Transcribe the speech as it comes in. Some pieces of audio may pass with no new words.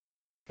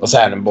What's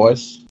happening,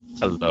 boys?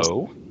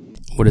 Hello.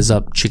 What is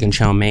up, chicken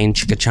chow mein,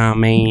 chicka chow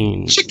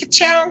mein? Chicka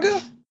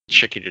chowga.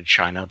 Chicken to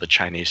China, the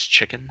Chinese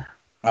chicken.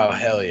 Oh,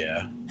 hell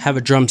yeah. Have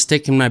a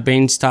drumstick and my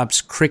brain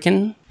stops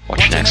cricking.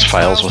 Watching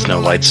X-Files with no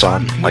lights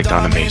on, like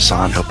Donna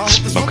Mason. Hope the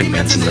smoking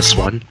man's in this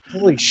one.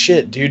 Holy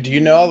shit, dude. Do you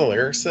know all the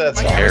lyrics to that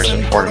song? Hair's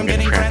important,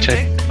 getting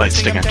frantic. Light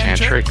stick on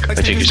tantric. I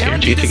take you scare your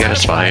teeth to get a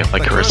spy.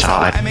 Like Carissa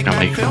Hyde. I don't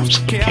make films.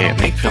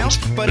 Can't make films.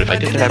 But if I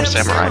did have a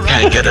samurai,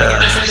 can't get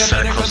a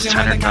set of close to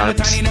 10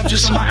 nuts.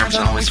 Just my arms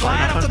always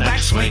flying up on that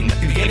swing.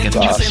 Can't get the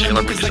juice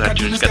feeler because that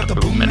dude's got the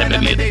boom and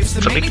an idiot.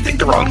 So make you think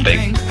the wrong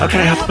thing. How can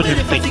I help but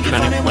think you're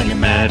funny when you're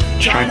mad?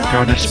 Just trying to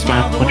throw in a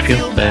smile when you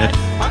feel bad.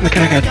 The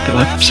guy got the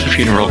lips at a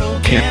funeral.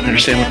 Can't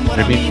understand what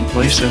I mean.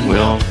 Place and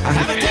will.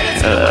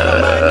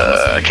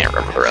 I can't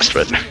remember the rest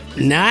of it.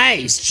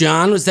 Nice,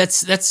 John.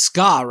 That's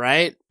ska,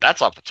 right?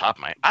 That's off the top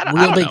of my. I don't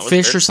Real Big know.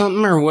 Fish or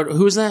something, or what?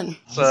 Who's that?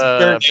 It's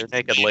Bare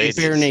Naked Ladies.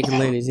 Bare Naked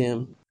Ladies.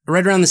 Yeah.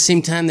 Right around the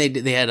same time, they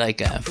had like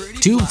a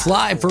Too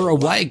Fly for a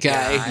White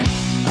Guy,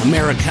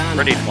 Americana.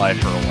 Pretty fly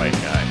for a white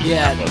guy.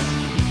 Yeah.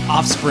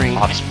 Offspring.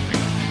 Offspring.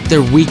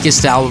 Their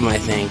weakest album, I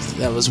think.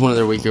 That was one of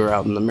their weaker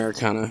albums,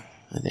 Americana,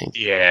 I think.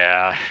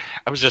 Yeah.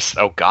 I was just,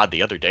 oh God,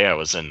 the other day I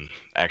was in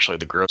actually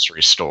the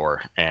grocery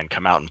store and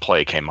Come Out and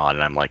Play came on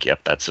and I'm like,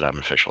 yep, that's it. I'm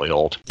officially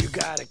old. You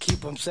gotta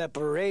keep them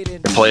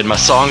separated. Played my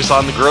songs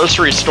on the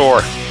grocery store.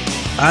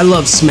 I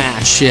love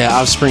Smash. Yeah,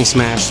 Offspring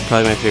Smash is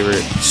probably my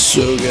favorite.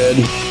 So good.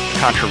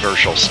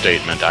 Controversial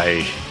statement.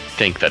 I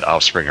think that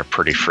Offspring are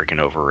pretty freaking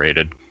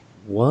overrated.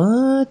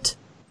 What?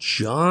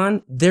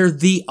 John? They're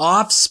the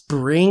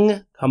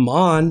Offspring? Come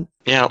on.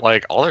 Yeah,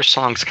 like all their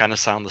songs kind of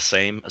sound the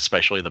same,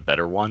 especially the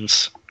better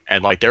ones.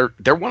 And like they're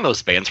one of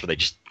those bands where they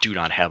just do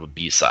not have a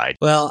B-side.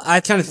 Well, I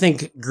kind of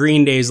think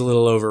Green Day's a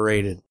little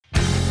overrated.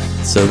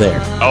 So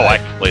there. Oh, I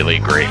completely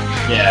agree.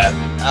 Yeah,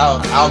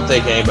 I don't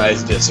think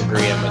anybody's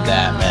disagreeing with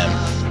that,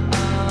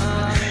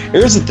 man.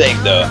 Here's the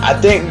thing, though. I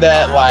think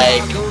that,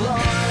 like,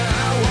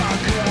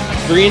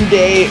 Green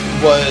Day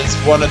was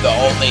one of the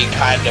only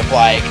kind of,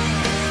 like,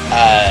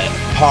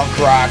 punk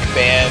rock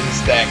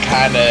bands that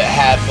kind of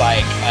had,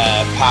 like,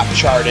 pop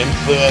chart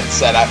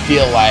influence that I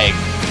feel like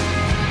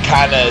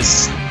kind of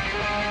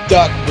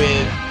stuck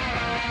with,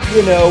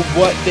 you know,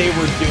 what they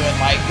were doing.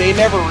 Like, they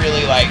never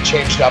really, like,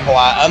 changed up a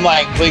lot.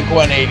 Unlike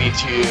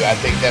Blink-182, I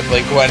think that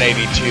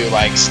Blink-182,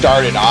 like,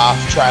 started off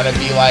trying to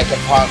be, like, a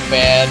punk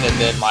band and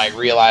then, like,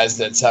 realized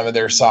that some of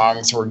their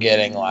songs were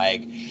getting,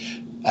 like,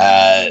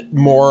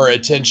 more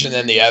attention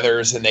than the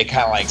others, and they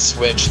kind of, like,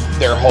 switched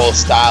their whole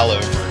style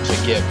over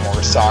to get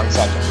more songs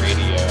on the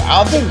radio.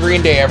 I don't think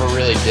Green Day ever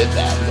really did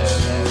that, though,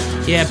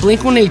 man. Yeah,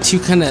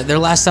 Blink-182 kind of, their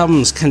last album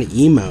was kind of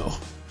emo.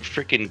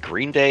 Freaking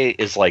Green Day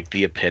is like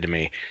the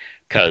epitome.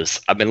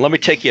 Because, I mean, let me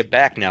take you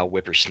back now,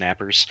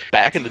 whippersnappers.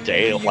 Back in the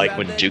day, like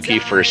when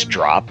Dookie first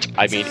dropped,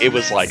 I mean, it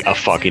was like a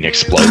fucking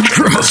explosion.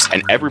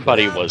 And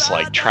everybody was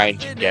like trying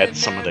to get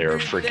some of their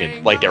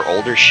freaking, like their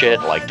older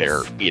shit, like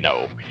their, you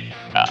know,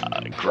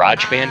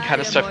 garage band kind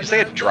of stuff. Because they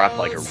had dropped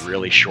like a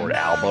really short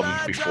album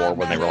before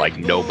when they were like,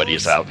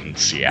 nobody's out in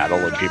Seattle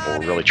and people were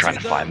really trying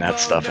to find that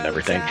stuff and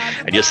everything.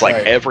 And just like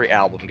every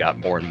album got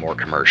more and more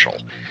commercial.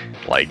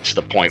 Like to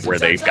the point where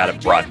they've got a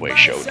Broadway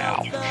show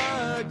now.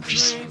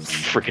 Just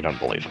freaking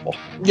unbelievable.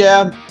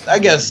 Yeah, I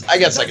guess I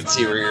can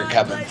see where you're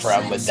coming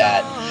from with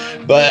that,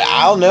 but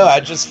I don't know.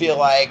 I just feel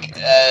like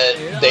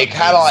they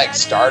kind of like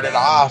started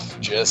off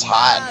just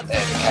hot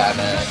and kind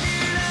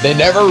of they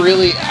never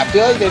really. I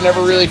feel like they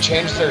never really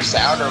changed their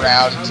sound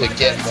around to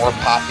get more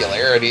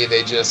popularity.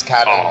 They just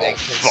kind of been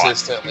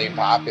consistently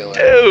popular.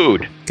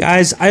 Dude,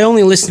 guys, I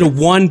only listened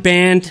to one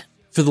band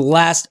for the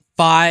last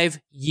 5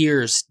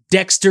 years.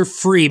 Dexter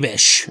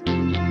Freebish.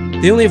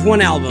 They only have one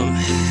album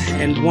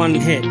and one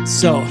hit,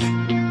 so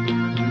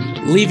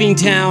Leaving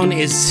Town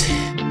is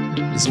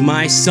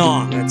my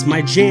song. That's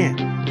my jam.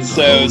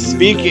 So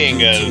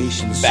speaking of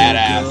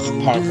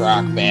badass punk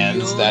rock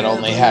bands that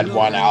only had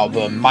one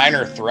album,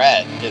 Minor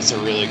Threat is a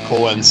really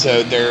cool one.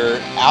 So their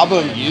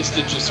album used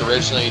to just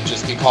originally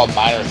just be called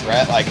Minor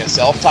Threat, like a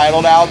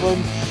self-titled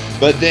album.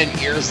 But then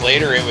years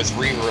later, it was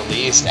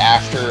re-released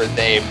after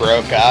they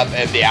broke up,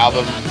 and the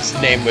album's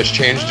name was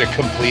changed to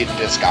Complete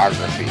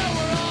Discography.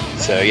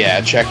 So yeah,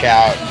 check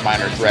out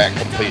Minor Threat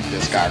Complete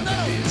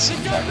Discography. It's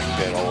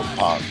fucking good old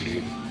punk,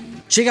 dude.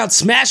 Check out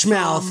Smash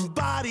Mouth.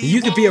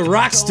 You could be a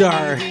rock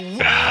star.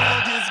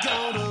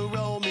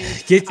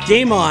 Get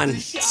game on,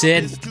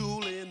 Sid.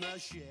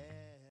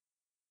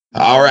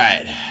 All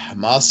right,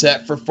 I'm all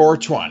set for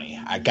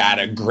 420. I got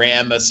a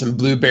gram of some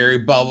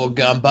blueberry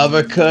bubblegum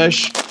Bubba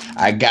Kush.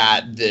 I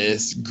got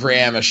this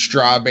gram of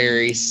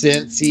strawberry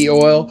Scentsy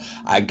oil.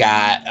 I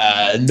got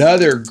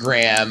another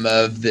gram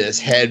of this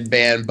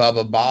headband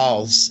Bubba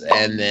Balls.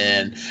 And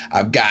then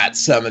I've got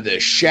some of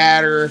this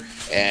shatter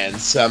and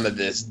some of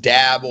this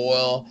dab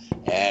oil.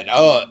 And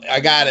I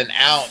got an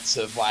ounce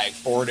of like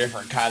 4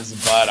 different kinds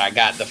of bud. I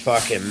got the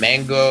fucking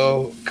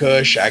mango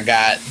kush. I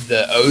got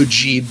the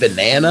OG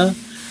banana.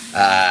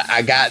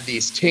 I got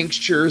these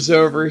tinctures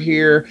over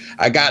here.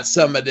 I got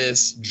some of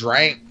this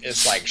drink.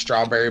 It's like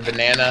strawberry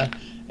banana.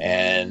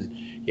 And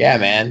Yeah,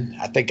 man.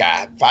 I think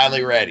I'm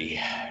finally ready.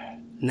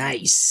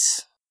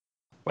 Nice.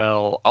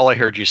 Well, all I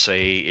heard you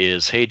say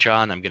is, hey,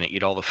 John, I'm going to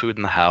eat all the food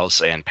in the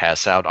house and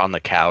pass out on the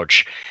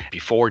couch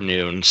before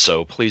noon,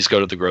 so please go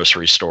to the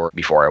grocery store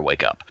before I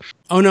wake up.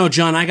 Oh no,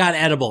 John, I got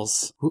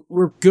edibles.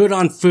 We're good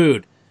on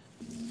food.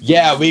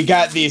 Yeah, we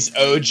got these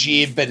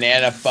OG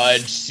banana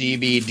fudge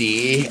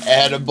CBD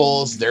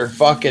edibles. They're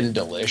fucking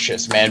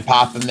delicious, man.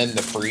 Pop them in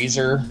the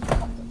freezer.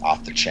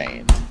 Off the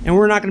chain. And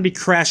we're not going to be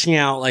crashing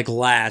out like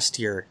last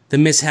year. The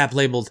mishap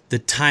labeled the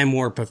time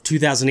warp of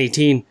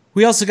 2018.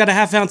 We also got a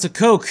half ounce of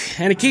Coke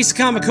and a case of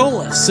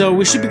Coca-Cola, so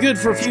we should be good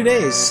for a few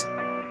days.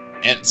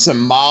 And some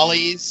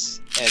Mollies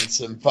and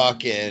some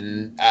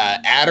fucking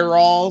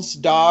Adderalls,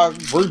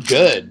 dog. We're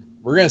good.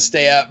 We're going to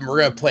stay up and we're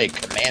going to play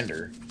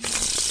Commander.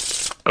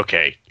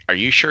 Okay, are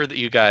you sure that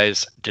you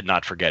guys did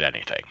not forget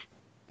anything?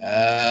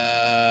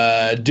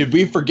 Did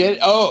we forget?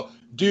 Oh,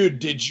 dude,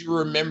 did you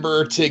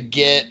remember to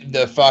get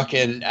the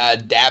fucking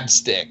dab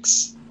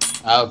sticks?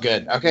 Oh,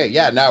 good. Okay,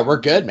 yeah, no,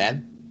 we're good,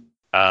 man.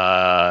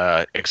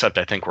 Except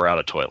I think we're out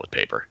of toilet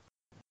paper.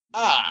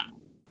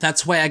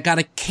 That's why I got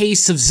a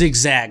case of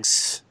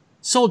zigzags.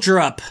 Soldier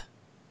up.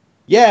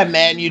 Yeah,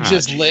 man, you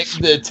just geez. lick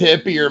the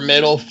tip of your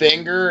middle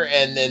finger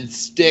and then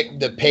stick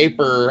the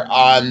paper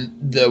on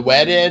the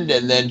wet end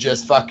and then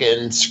just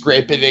fucking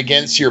scrape it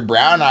against your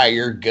brown eye.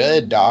 You're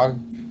good, dog.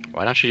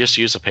 Why don't you just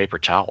use a paper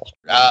towel?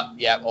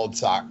 Yeah, old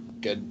sock.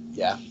 Good,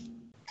 yeah.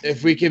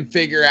 If we can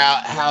figure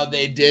out how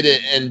they did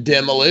it in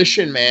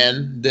Demolition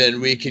Man, then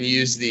we can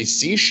use these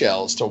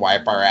seashells to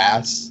wipe our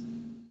ass.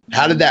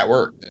 How did that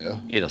work, though?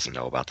 He doesn't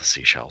know about the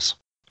seashells.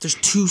 There's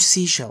 2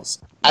 seashells.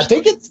 I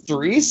think it's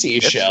 3 It's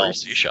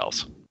seashells. 3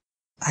 seashells.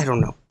 I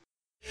don't know.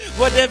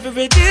 Whatever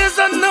it is,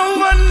 I know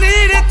I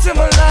need it to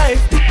my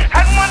life.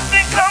 And one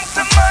thing comes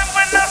to mind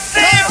when I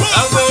say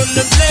I want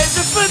the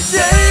pleasure for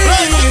days.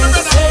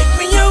 Take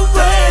me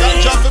away.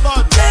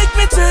 Take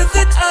me to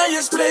the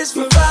highest place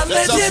where I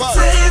meditate.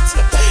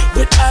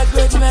 With a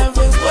good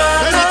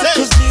marijuana.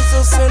 Cause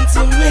diesel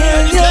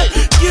sentimental.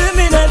 Give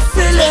me that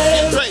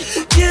feeling.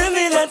 Give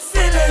me that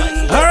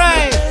feeling. All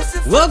right.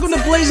 Welcome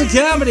to Blazing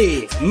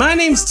Comedy. My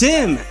name's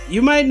Tim.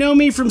 You might know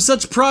me from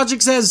such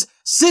projects as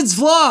Sid's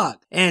Vlog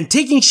and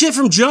Taking Shit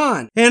from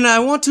John. And I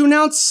want to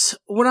announce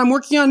what I'm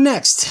working on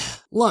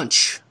next.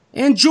 Lunch.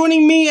 And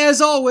joining me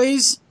as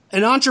always,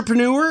 an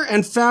entrepreneur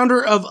and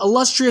founder of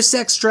Illustrious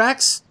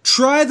Extracts.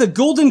 Try the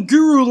Golden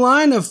Guru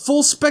line of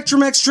full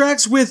spectrum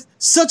extracts with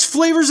such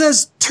flavors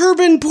as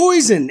Turban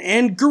Poison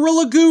and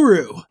Gorilla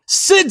Guru.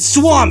 Sid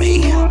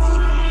Swami.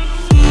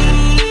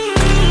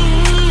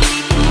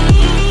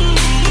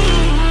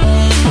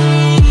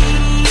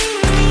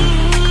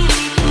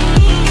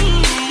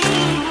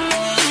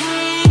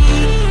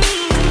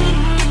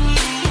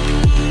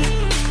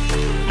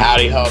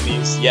 Howdy,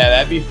 homies. Yeah,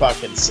 that'd be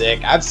fucking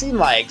sick. I've seen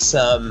like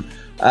some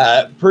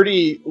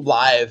pretty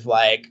live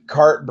like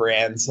kart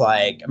brands,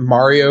 like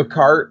Mario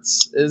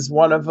Karts is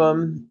one of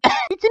them.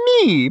 It's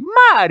me,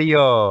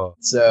 Mario.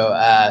 So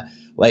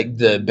like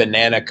the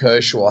Banana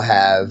Kush will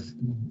have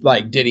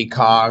like Diddy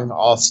Kong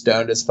all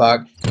stoned as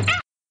fuck.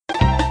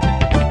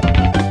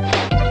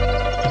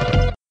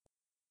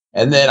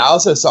 And then I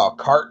also saw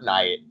Kart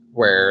Night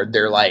where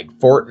they're like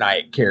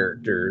Fortnite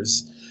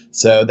characters.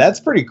 So that's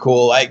pretty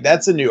cool. Like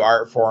that's a new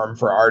art form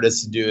for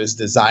artists to do, is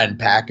design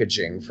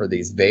packaging for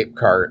these vape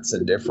carts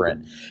and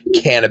different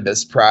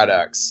cannabis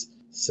products.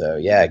 So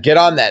yeah, get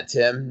on that,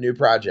 Tim. New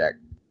project.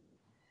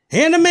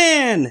 And a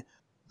man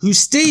who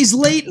stays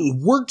late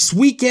and works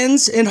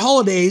weekends and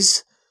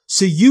holidays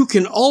so you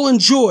can all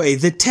enjoy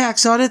the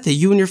tax audit that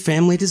you and your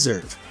family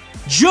deserve.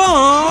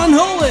 John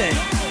Holland.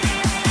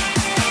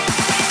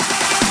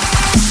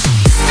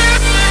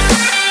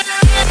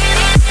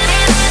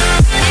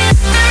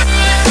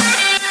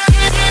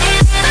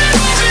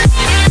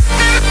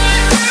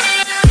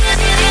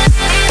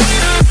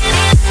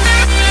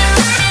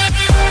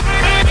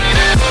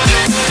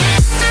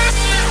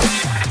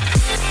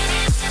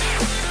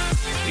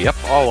 Yep,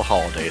 all the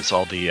holidays,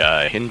 all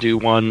the Hindu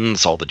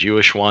ones, all the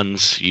Jewish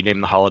ones. You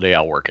name the holiday,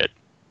 I'll work it.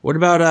 What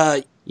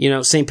about,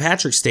 St.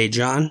 Patrick's Day,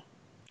 John?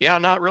 Yeah,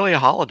 not really a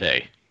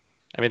holiday.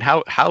 I mean,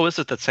 how is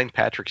it that St.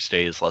 Patrick's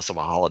Day is less of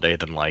a holiday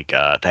than like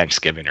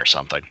Thanksgiving or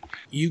something?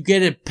 You get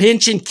to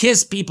pinch and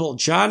kiss people,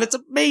 John. It's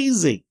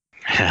amazing.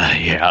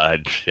 yeah,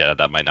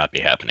 that might not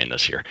be happening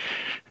this year.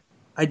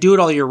 I do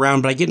it all year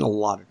round, but I get in a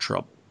lot of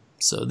trouble.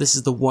 So this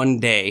is the one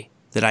day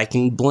that I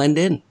can blend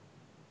in.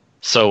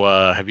 So,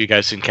 have you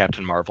guys seen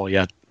Captain Marvel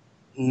yet?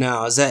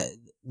 No, is that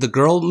the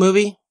girl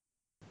movie?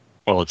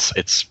 Well,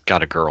 it's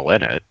got a girl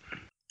in it.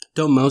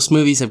 Don't most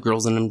movies have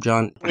girls in them,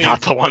 John?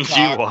 Not the ones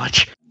you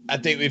watch. I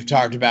think we've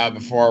talked about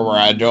before where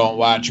I don't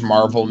watch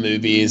Marvel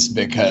movies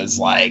because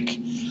like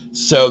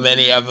so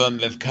many of them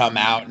have come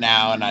out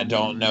now and I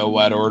don't know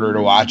what order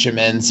to watch them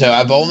in. So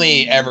I've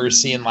only ever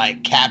seen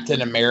like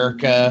Captain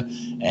America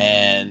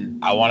and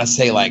I want to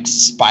say like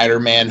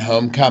Spider-Man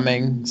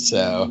Homecoming.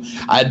 So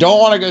I don't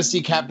want to go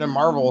see Captain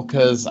Marvel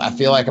because I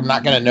feel like I'm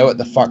not going to know what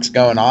the fuck's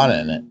going on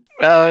in it.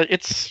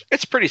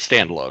 It's pretty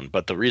standalone,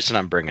 but the reason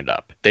I'm bringing it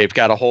up, they've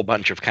got a whole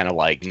bunch of kind of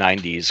like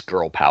 90s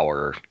girl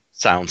power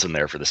sounds in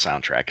there for the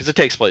soundtrack, because it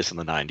takes place in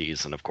the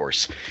 90s, and of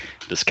course,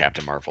 this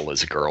Captain Marvel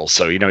is a girl,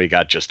 so you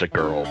got Just a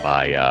Girl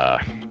by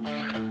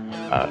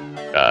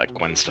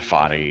Gwen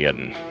Stefani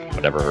and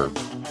whatever,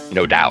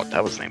 No Doubt.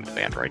 That was the name of the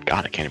band, right?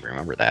 God, I can't even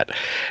remember that.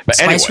 But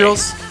Spice anyway,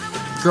 Girls?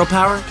 Girl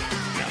power?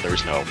 no,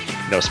 there's no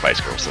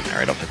Spice Girls in there.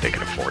 I don't think they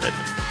can afford it.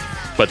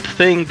 But the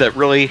thing that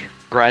really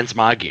grinds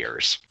my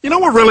gears, You know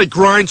what really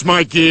grinds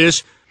my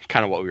gears?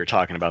 kind of what we were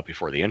talking about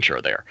before the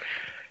intro there.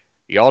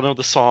 You all know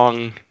the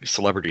song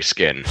Celebrity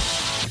Skin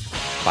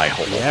by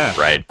Hole,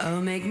 right?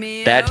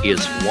 That is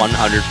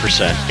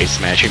 100% a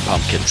Smashing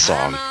Pumpkins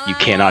song. You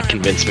cannot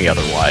convince me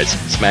otherwise.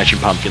 Smashing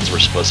Pumpkins were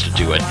supposed to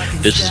do it.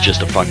 This is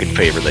just a fucking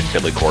favor that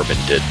Billy Corben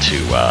did to,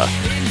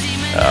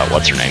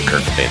 what's her name,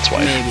 Kurt Cobain's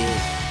wife. Maybe.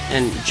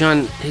 And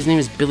John, his name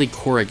is Billy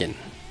Corrigan.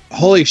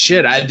 Holy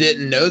shit, I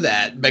didn't know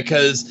that,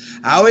 because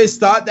I always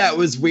thought that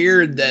was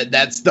weird that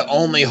that's the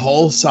only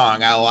Hole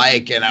song I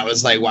like, and I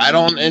was like, why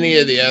don't any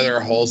of the other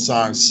Hole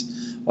songs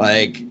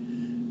like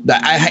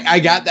that? I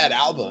got that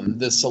album,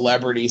 the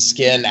Celebrity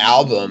Skin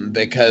album,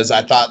 because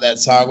I thought that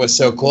song was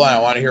so cool and I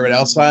want to hear what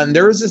else was. And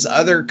there was this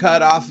other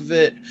cut off of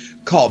it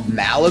called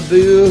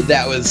Malibu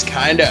that was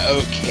kind of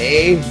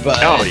okay, but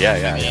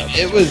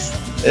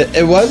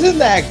it wasn't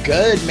that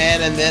good,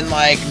 man. And then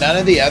like none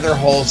of the other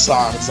Hole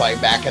songs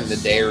like back in the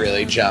day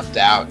really jumped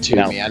out to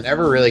me. I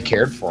never really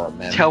cared for them,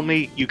 man. Tell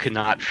me you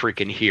cannot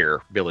freaking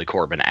hear Billy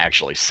Corben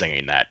actually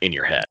singing that in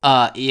your head.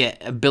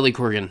 Yeah, Billy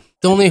Corrigan.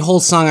 The only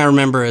Hole song I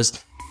remember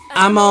is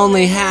I'm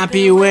only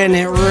happy when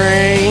it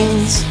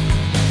rains.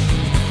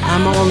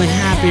 I'm only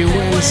happy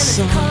when the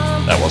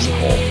sun. That wasn't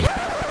Hole.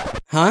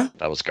 Huh?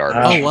 That was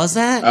Garbage. Oh, was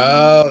that?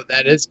 Oh,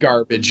 that is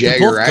Garbage. Yeah, They're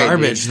you're both right.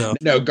 Garbage, dude. though.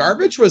 No,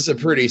 Garbage was a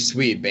pretty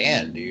sweet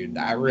band, dude.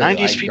 I really 90s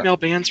liked female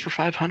bands for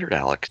 500,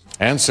 Alex.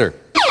 Answer.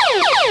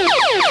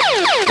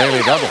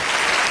 Daily Double.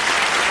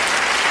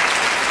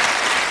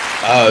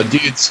 Oh,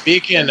 dude,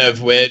 speaking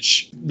of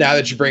which, now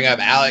that you bring up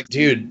Alec,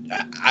 dude,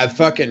 I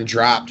fucking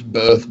dropped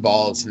both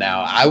balls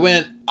now. I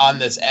went on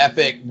this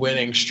epic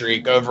winning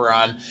streak over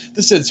on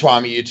the Sid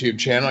Swami YouTube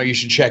channel. You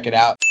should check it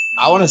out.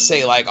 I want to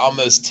say like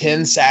almost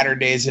 10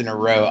 Saturdays in a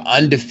row,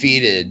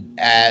 undefeated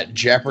at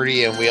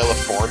Jeopardy and Wheel of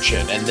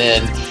Fortune. And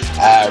then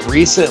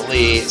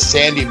recently,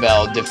 Sandy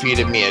Bell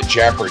defeated me at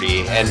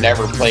Jeopardy and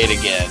never played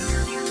again.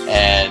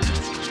 And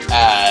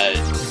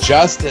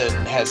Justin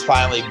has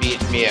finally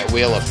beaten me at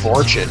Wheel of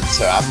Fortune.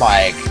 So I'm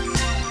like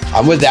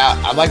a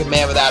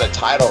man without a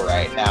title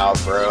right now,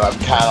 bro. I'm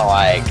kind of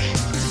like,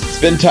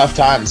 it's been tough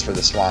times for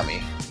the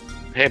Swami.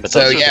 Hey, but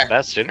those are the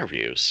best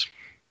interviews.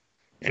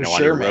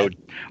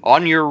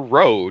 On your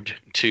road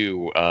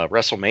to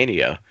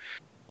WrestleMania.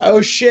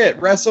 Oh shit,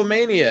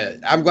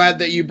 WrestleMania. I'm glad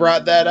that you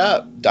brought that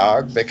up,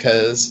 dog,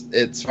 because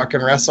it's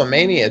fucking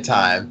WrestleMania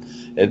time.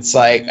 It's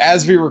like,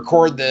 as we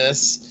record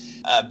this,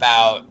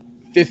 about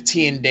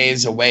 15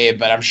 days away,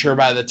 but I'm sure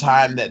by the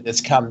time that this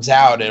comes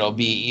out, it'll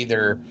be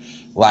either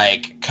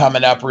like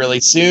coming up really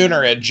soon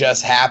or it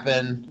just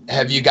happened.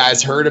 Have you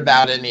guys heard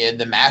about any of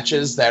the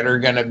matches that are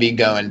going to be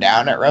going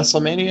down at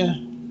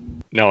WrestleMania?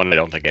 No, and I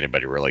don't think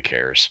anybody really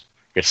cares.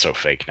 It's so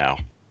fake now.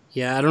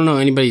 Yeah, I don't know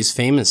anybody who's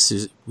famous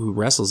who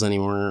wrestles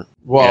anymore.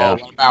 Well,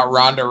 what about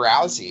Ronda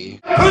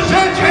Rousey?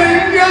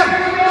 Presenting the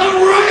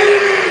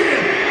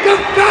reigning,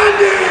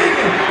 defending,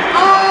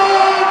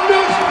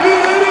 undisputed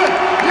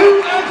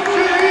UFC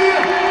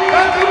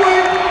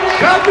heavyweight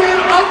champion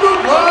of the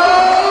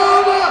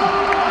world,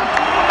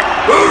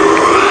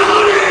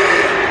 Rowdy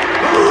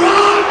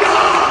Ronda Rousey.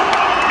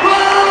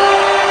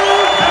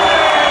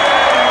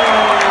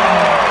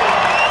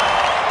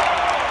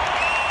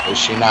 Is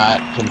she not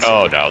considered?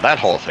 Oh no, that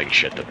whole thing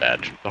shit the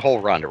bed. The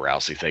whole Ronda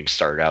Rousey thing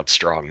started out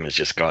strong and has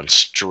just gone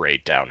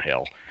straight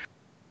downhill.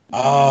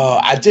 Oh,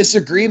 I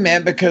disagree,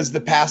 man, because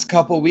the past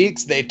couple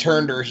weeks they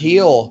turned her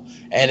heel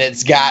and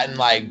it's gotten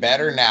like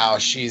better now.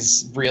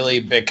 She's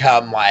really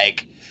become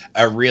like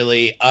a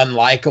really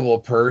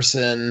unlikable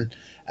person.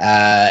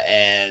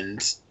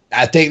 And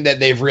I think that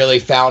they've really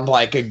found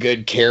like a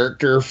good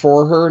character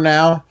for her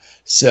now.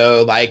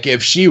 So like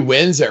if she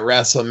wins at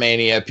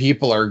WrestleMania,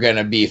 people are going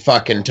to be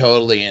fucking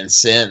totally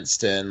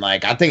incensed. And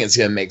like, I think it's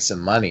going to make some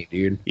money,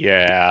 dude.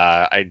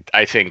 Yeah,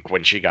 I think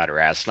when she got her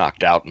ass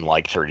knocked out in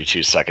like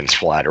 32 seconds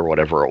flat or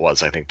whatever it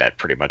was, I think that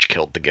pretty much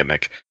killed the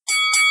gimmick.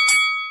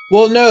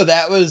 Well, no,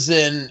 that was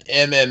in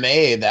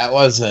MMA. That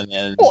wasn't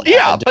in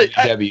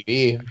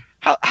WWE.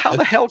 How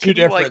the hell can two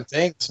different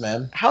things,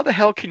 man? How the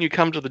hell can you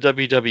come to the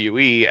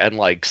WWE and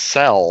like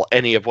sell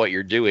any of what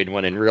you're doing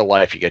when in real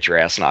life you get your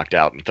ass knocked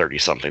out in 30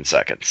 something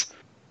seconds?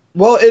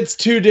 Well, it's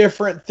two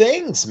different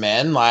things,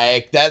 man.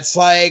 Like, that's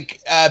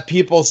like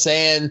people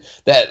saying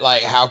that,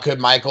 like, how could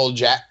Michael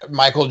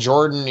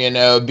Jordan,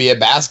 be a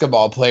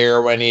basketball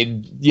player when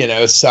he,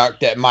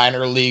 sucked at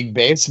minor league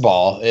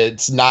baseball?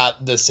 It's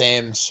not the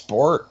same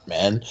sport,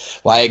 man.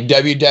 Like,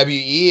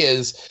 WWE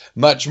is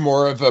much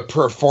more of a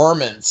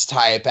performance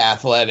type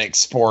athletic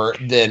sport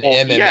than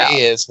MMA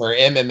is, where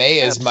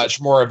MMA is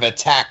much more of a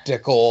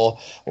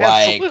tactical,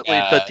 Absolutely,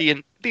 but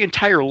the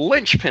entire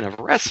linchpin of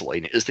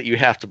wrestling is that you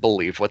have to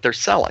believe what they're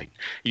selling.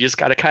 You just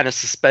got to kind of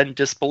suspend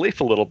disbelief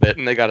a little bit,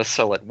 and they got to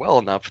sell it well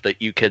enough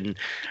that you can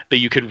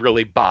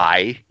really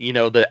buy,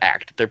 the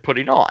act that they're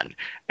putting on.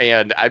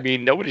 And I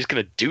mean, nobody's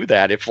going to do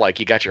that if, like,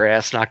 you got your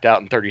ass knocked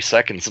out in 30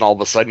 seconds and all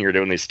of a sudden you're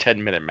doing these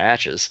 10-minute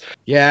matches.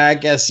 Yeah, I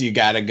guess you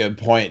got a good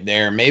point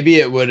there. Maybe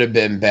it would have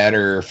been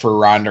better for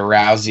Ronda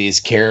Rousey's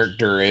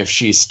character if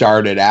she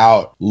started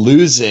out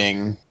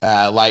losing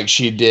like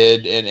she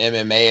did in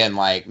MMA and,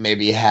 like,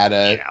 maybe had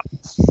a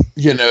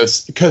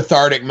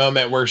cathartic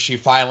moment where she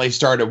finally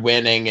started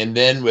winning and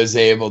then was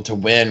able to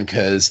win.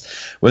 Because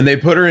when they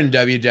put her in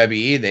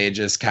WWE, they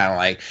just kind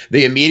of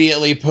they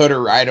immediately put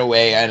her right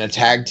away in a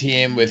tag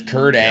team with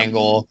Kurt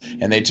Angle,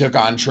 and they took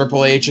on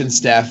Triple H and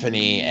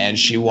Stephanie, and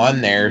she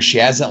won there. She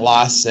hasn't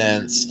lost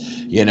since.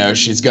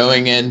 She's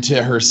going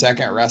into her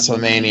second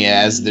WrestleMania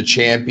as the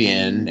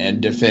champion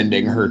and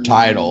defending her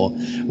title,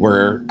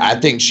 where I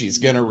think she's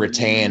going to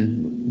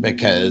retain,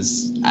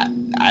 because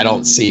I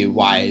don't see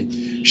why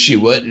she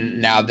wouldn't,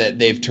 now that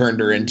they've turned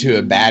her into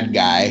a bad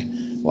guy.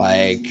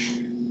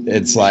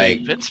 It's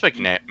like Vince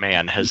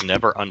McMahon has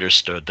never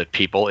understood that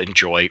people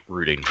enjoy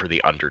rooting for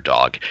the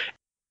underdog.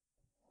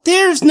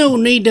 There's no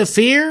need to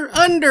fear.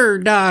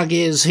 Underdog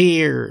is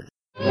here.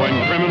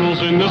 When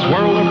criminals in this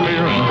world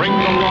appear and break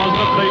the laws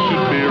that they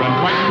should fear and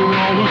frighten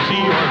all who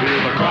see or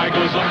hear, the cry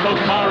goes up both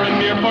far and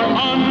near for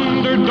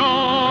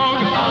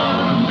underdog.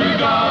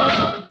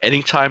 Underdog.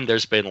 Anytime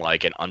there's been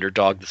like an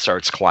underdog that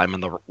starts climbing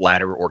the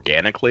ladder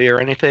organically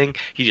or anything,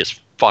 he just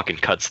fucking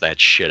cuts that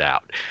shit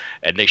out.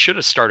 And they should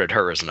have started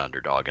her as an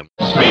underdog.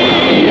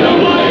 Speed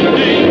of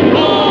lightning,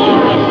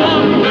 roar of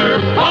thunder,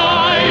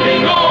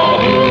 fighting all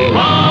who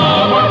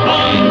power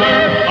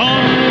thunder,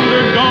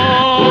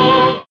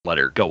 underdog. Let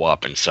her go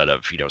up instead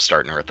of,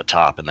 starting her at the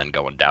top and then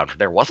going down from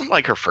there. Wasn't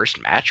like her first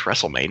match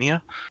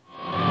WrestleMania?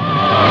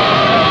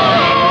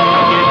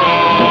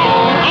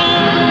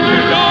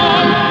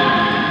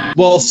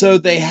 Well, so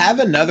they have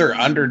another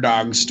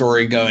underdog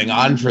story going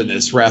on for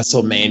this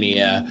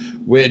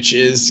WrestleMania, which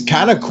is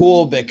kind of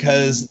cool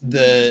because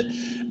the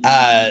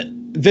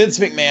Vince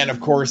McMahon, of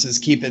course, is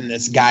keeping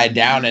this guy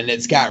down, and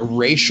it's got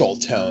racial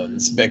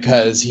tones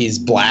because he's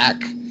black.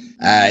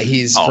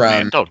 He's from...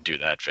 man, don't do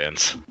that,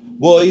 Vince.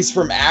 Well, he's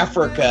from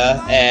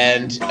Africa,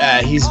 and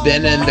he's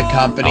been in the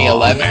company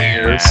 11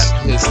 years.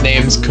 His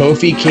name's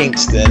Kofi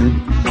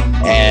Kingston,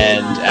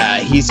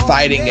 and he's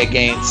fighting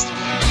against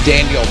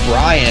Daniel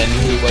Bryan,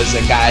 who was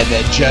a guy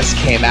that just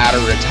came out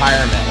of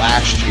retirement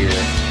last year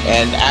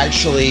and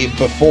actually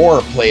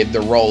before played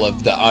the role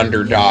of the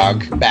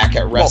underdog back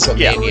at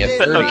WrestleMania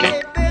 30.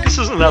 Okay, this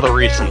is another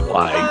reason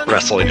why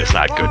wrestling is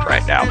not good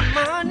right now.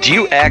 Do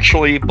you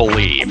actually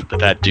believe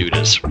that dude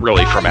is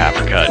really from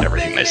Africa and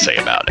everything they say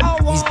about it?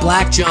 He's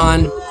black,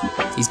 John.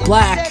 He's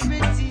black.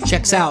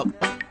 Checks out.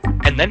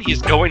 And then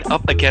he's going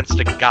up against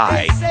a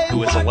guy who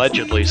was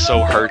allegedly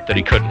so hurt that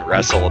he couldn't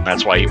wrestle, and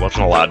that's why he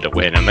wasn't allowed to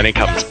win. And then he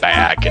comes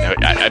back,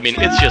 and I mean,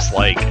 it's just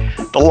like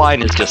the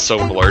line is just so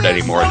blurred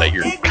anymore that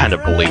you're kind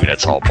of believing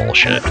it's all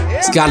bullshit.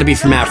 He's got to be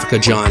from Africa,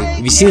 John.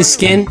 Have you seen his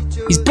skin?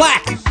 He's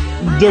black.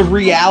 The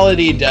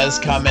reality does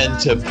come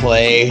into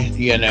play,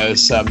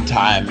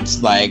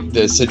 sometimes, like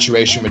the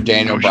situation with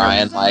Daniel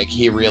Bryan, like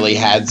he really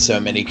had so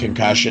many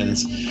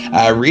concussions.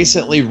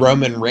 Recently,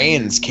 Roman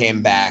Reigns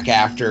came back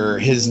after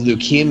his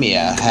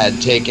leukemia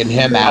had taken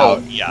him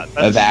out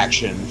of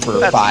action for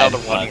 5 months. That's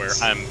another one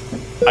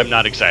where I'm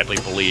not exactly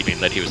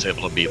believing that he was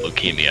able to beat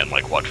leukemia in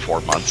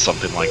 4 months,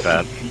 something like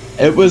that.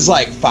 It was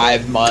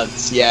 5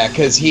 months, yeah,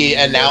 because he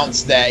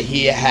announced that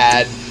he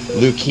had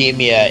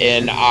leukemia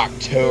in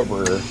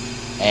October.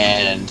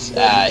 And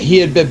he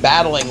had been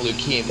battling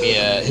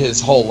leukemia his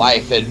whole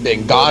life, had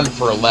been gone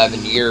for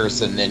 11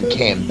 years and then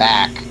came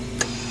back.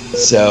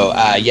 So,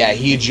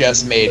 he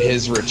just made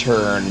his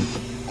return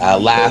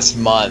last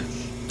month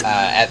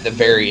at the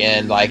very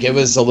end. It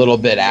was a little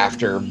bit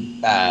after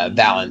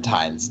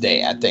Valentine's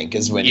Day, I think,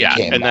 is when he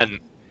came back.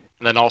 And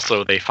then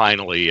also they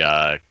finally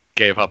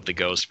gave up the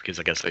ghost because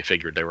I guess they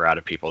figured they were out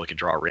of people that could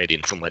draw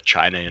ratings and let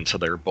China into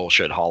their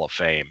bullshit Hall of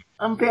Fame.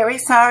 I'm very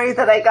sorry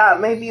that I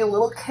got maybe a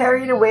little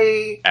carried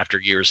away. After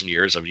years and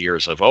years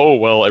of, oh,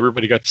 well,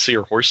 everybody got to see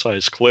her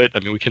horse-sized clit.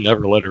 I mean, we can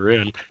never let her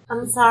in.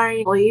 I'm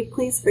sorry. Will you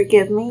please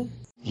forgive me?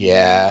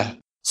 Yeah.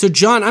 So,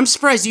 John, I'm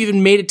surprised you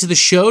even made it to the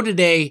show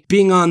today,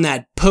 being on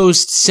that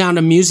post-Sound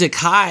of Music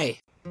high.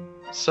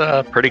 It's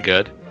pretty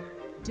good.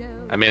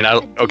 I mean,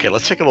 okay,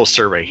 let's take a little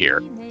survey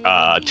here.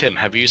 Tim,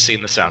 have you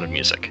seen The Sound of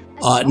Music?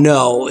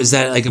 No. Is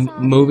that like a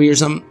movie or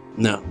something?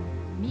 No.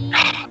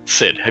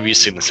 Sid, have you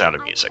seen The Sound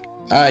of Music?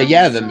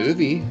 Yeah, the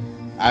movie.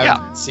 I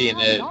haven't seen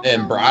it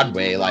in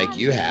Broadway like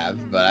you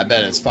have, but I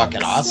bet it's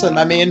fucking awesome.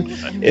 I mean,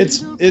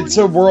 it's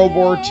a World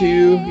War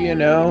II, you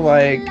know,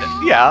 like.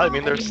 Yeah, I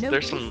mean, there's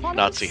some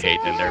Nazi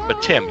hate in there.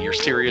 But Tim, you're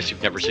serious?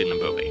 You've never seen the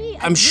movie?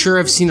 I'm sure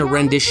I've seen a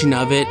rendition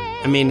of it.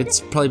 I mean, it's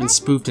probably been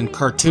spoofed in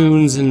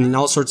cartoons and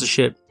all sorts of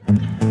shit.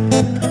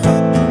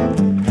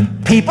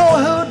 People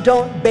who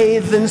don't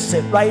bathe and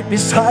sit right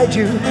beside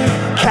you.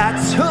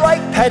 Cats who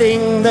like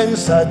petting then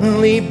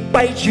suddenly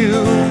bite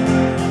you.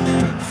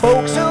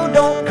 Folks who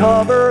don't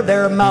cover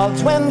their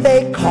mouths when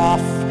they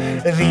cough.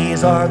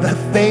 These are the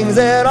things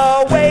that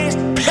always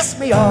piss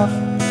me off.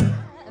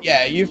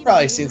 Yeah, you've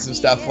probably seen some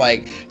stuff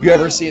like, you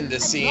ever seen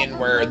the scene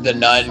where the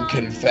nun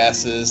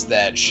confesses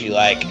that she,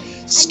 like,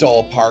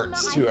 stole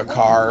parts to a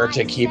car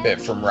to keep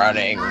it from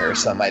running or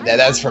something like that?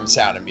 That's from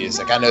Sound of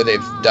Music. I know they've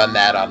done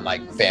that on,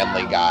 like,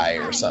 Family Guy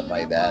or something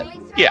like that.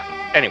 Yeah,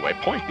 anyway,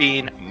 point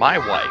being, my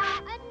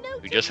wife,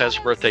 who just has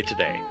her birthday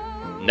today,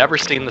 never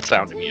seen The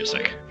Sound of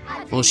Music.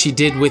 Well, she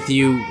did with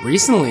you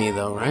recently,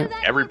 though, right?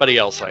 Everybody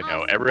else I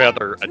know, every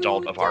other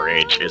adult of our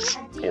age is,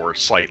 or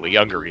slightly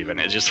younger even,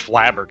 is just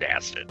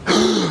flabbergasted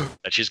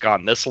that she's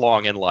gone this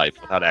long in life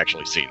without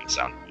actually seeing The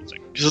Sound of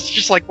Music. Because it's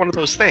just like one of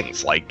those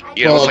things, like,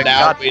 you know, Well, it's like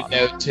now Godfather. we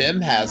know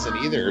Tim hasn't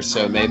either,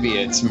 so maybe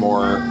it's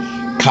more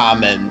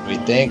common, we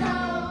think.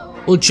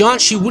 Well, John,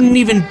 she wouldn't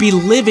even be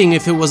living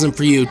if it wasn't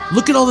for you.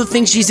 Look at all the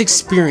things she's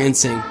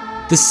experiencing.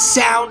 The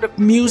sound of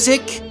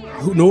music.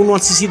 No one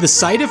wants to see the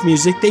sight of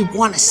music. They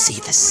want to see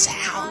the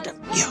sound of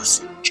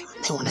music, John.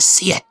 They want to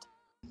see it.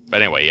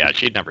 But anyway, yeah,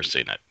 she'd never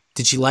seen it.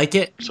 Did she like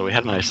it? So we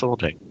had a nice little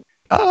date.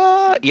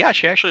 Yeah,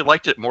 she actually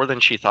liked it more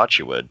than she thought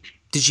she would.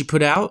 Did she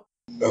put out?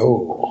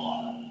 Oh.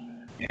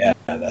 Yeah,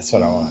 that's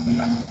what I want to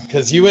know.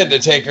 Because you went to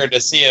take her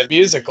to see a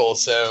musical,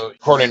 so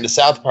according to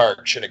South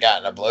Park, should have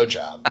gotten a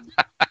blowjob.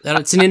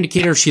 That's an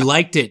indicator she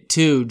liked it,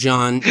 too,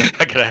 John.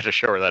 I'm gonna have to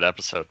show her that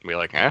episode and be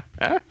like, huh?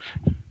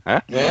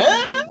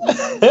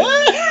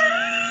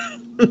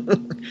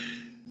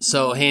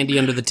 So, handy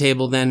under the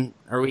table then?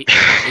 Are we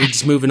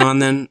just moving on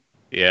then?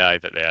 Yeah, I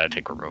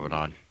think we're moving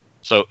on.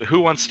 So, who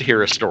wants to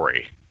hear a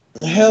story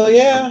Hell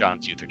yeah. from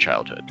John's youth or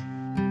childhood?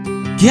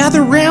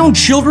 Gather round,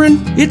 children.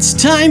 It's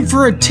time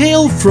for a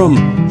tale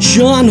from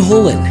John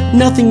Hullen.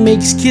 Nothing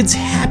makes kids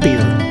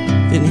happier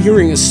than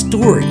hearing a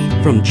story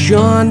from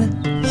John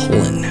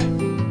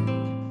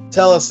Hullen.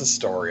 Tell us a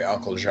story,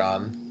 Uncle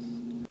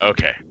John.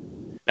 Okay.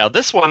 Now,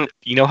 this one,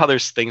 you know how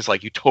there's things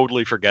like you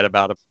totally forget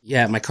about them?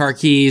 Yeah, my car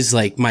keys,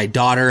 like my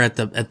daughter at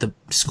the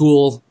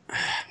school.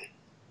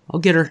 I'll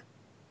get her.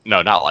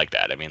 No, not like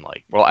that. I mean,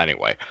 like, well,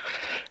 anyway.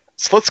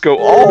 So let's go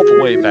all the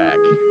way back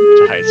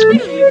to high school.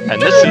 And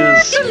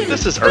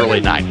this is early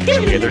 90s,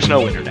 okay? There's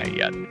no internet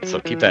yet. So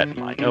keep that in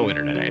mind. No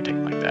internet,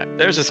 anything like that.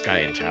 There's this guy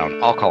in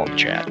town. I'll call him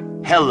Chad.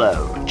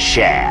 Hello,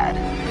 Chad.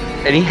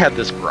 And he had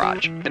this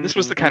garage. And this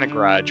was the kind of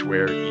garage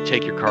where you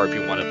take your car if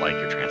you wanted, like,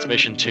 your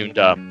transmission tuned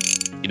up.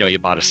 You know, you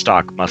bought a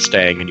stock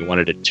Mustang and you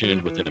wanted it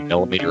tuned within a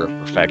millimeter of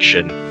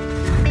perfection.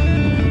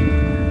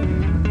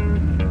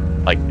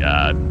 Like,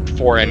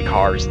 foreign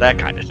cars, that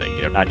kind of thing.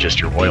 You know, not just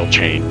your oil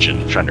change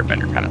and fender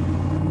bender kind of thing.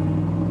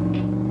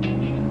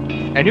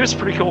 And he was a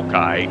pretty cool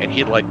guy, and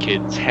he'd let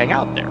kids hang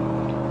out there.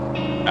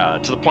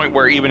 To the point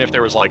where even if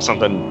there was, like,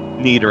 something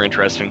neat or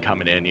interesting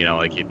coming in, you know,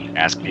 like, he'd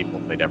ask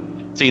people if they'd ever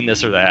seen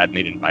this or that, and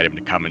they'd invite him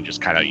to come and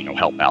just kind of, you know,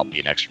 help out, be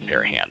an extra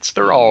pair of hands.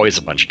 There were always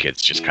a bunch of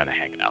kids just kind of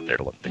hanging out there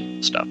to look at the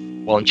cool stuff.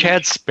 Well, in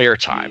Chad's spare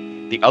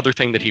time, the other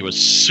thing that he was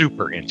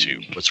super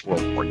into was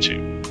World War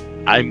II.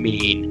 I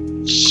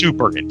mean,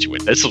 super into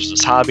it. This was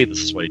his hobby. This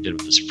is what he did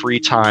with his free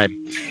time.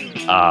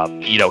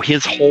 You know,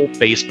 his whole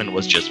basement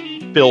was just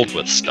filled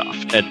with stuff.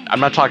 And I'm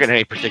not talking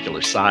any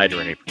particular side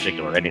or any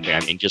particular anything. I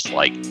mean, just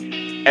like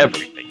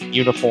everything.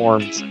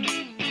 Uniforms and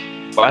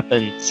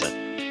weapons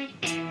and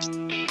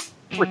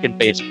freaking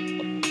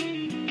basement.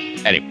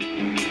 Anyway.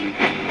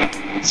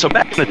 So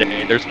back in the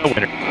day, there's no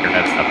internet, nothing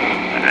like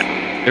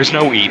that. There's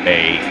no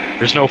eBay.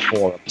 There's no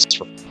forums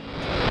for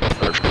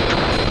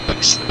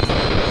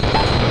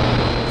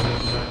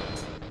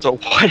So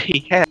what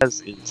he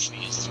has is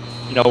these,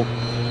 you know,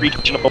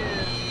 regional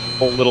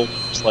little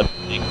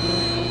celebrity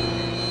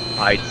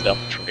buy-sell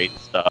trade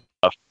stuff.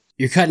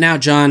 You're cutting out,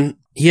 John.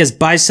 He has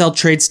buy-sell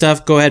trade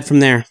stuff. Go ahead from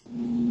there.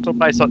 So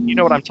buy-sell, you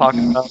know what I'm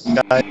talking about,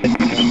 guys?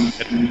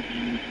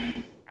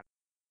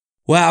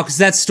 Wow, because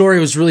that story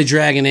was really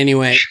dragging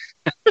anyway.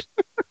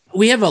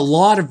 We have a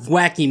lot of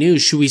wacky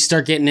news. Should we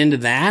start getting into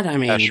that? I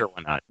mean, sure,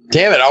 why not?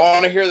 Damn it, I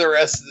want to hear the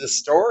rest of the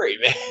story,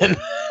 man.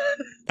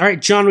 All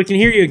right, John, we can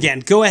hear you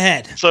again. Go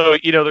ahead. So,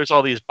 you know, there's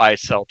all these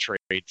buy-sell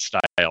trade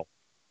style,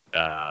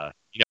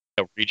 you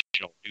know,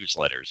 regional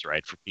newsletters,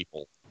 right, for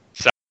people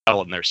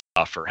selling their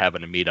stuff or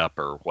having a meetup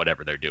or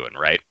whatever they're doing,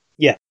 right?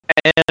 Yeah.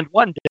 And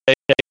one day,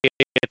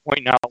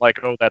 pointing out, like,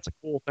 oh, that's a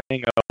cool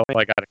thing. Oh,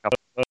 I got a couple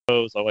of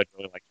those. Oh, I'd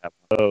really like to have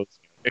one of those.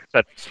 You know,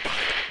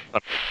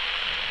 etc.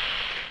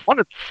 One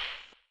of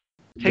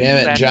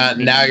Damn it,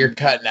 John. Now you're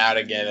cutting out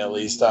again, at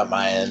least on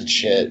my end.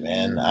 Shit,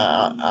 man.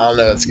 I don't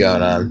know what's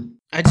going on.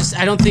 I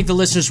don't think the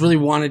listeners really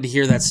wanted to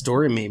hear that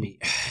story, maybe.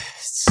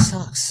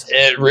 sucks.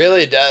 It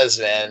really does,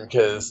 man,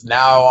 because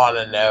now I want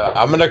to know.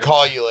 I'm going to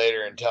call you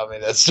later and tell me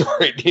that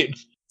story, dude.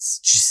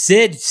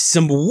 Sid,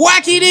 some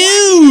wacky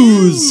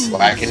news!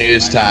 Wacky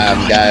news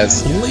time,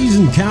 guys.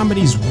 Blazing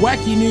Comedy's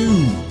Wacky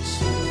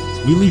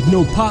News. We leave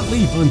no pot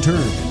leaf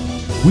unturned.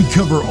 We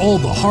cover all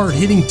the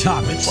hard-hitting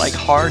topics. It's like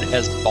hard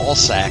as ball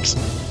sacks.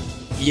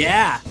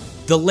 Yeah,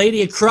 the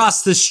lady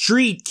across the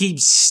street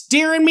keeps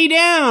staring me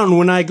down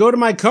when I go to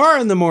my car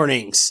in the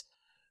mornings.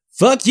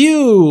 Fuck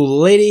you,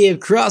 lady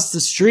across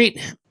the street.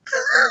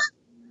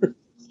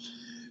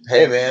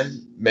 Hey,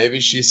 man, maybe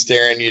she's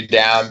staring you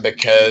down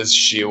because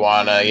she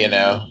wanna,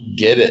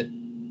 get it.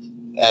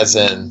 As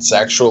in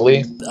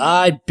sexually.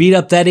 I beat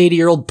up that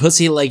 80-year-old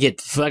pussy like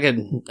it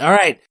fucking... All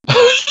right.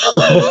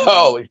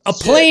 Holy A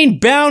plane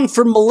bound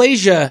for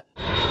Malaysia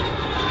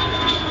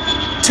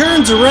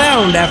turns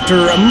around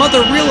after a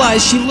mother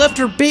realized she left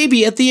her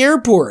baby at the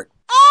airport.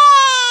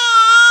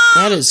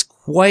 That is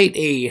quite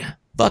a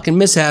fucking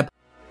mishap.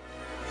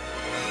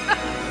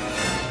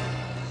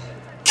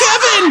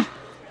 Kevin!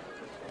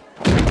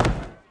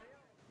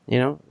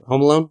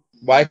 Home Alone?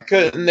 Why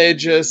couldn't they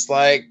just,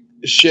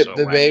 ship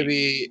the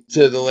baby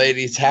to the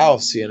lady's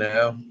house,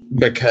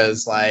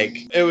 Because,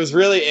 it was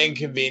really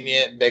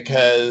inconvenient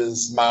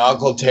because my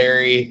Uncle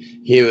Terry,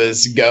 he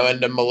was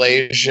going to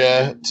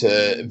Malaysia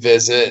to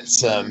visit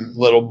some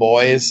little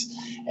boys,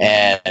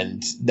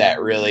 and that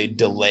really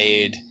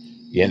delayed,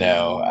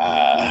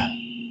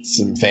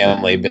 some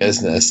family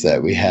business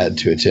that we had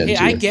to attend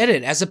to. I get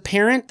it. As a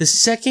parent, the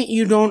second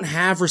you don't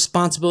have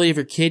responsibility of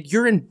your kid,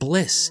 you're in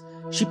bliss.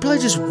 She probably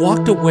just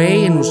walked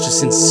away and was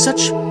just in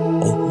such a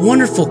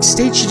wonderful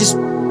state. She just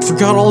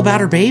forgot all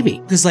about her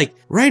baby. Because,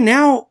 right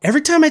now,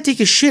 every time I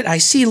take a shit, I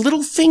see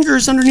little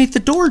fingers underneath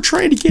the door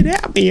trying to get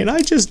at me, and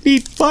I just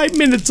need 5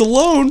 minutes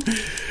alone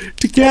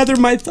to gather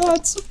my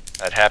thoughts.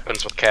 That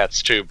happens with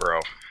cats too, bro.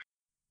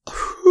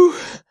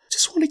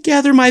 Just want to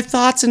gather my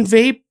thoughts and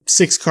vape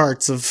 6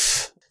 carts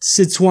of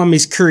Sid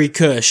Swami's Curry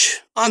Kush.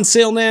 On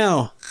sale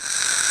now.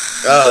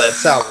 Oh, that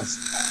sounds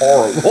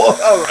horrible.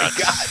 Oh my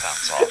God.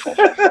 Sounds awful.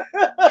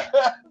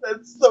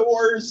 That's the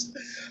worst.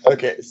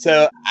 Okay,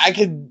 so I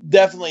could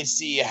definitely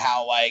see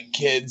how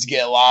kids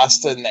get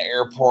lost in the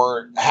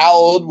airport. How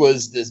old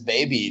was this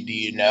baby? Do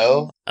you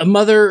know? A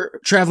mother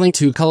traveling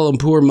to Kuala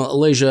Lumpur,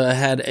 Malaysia,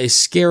 had a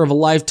scare of a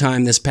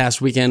lifetime this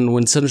past weekend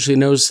when suddenly she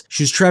knows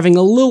she was traveling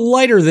a little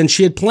lighter than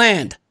she had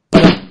planned.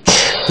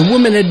 The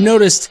woman had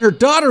noticed her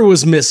daughter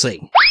was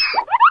missing.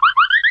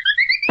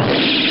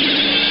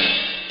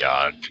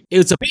 God. It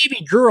was a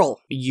baby girl,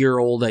 a year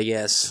old, I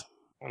guess.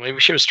 Well, maybe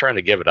she was trying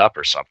to give it up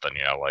or something,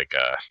 at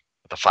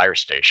the fire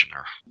station.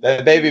 Or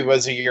that baby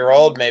was a year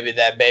old. Maybe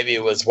that baby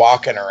was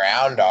walking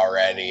around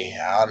already.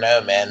 I don't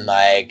know, man.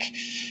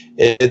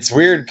 It's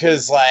weird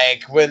because,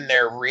 when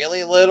they're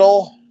really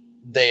little,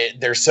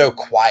 they're so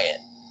quiet,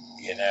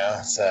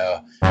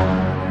 So,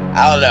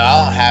 I don't know.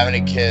 I don't have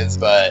any kids,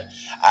 but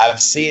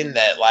I've seen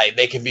that,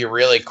 they can be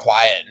really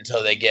quiet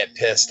until they get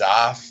pissed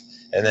off.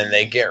 And then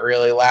they get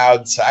really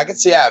loud. So I could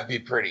see how it'd be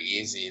pretty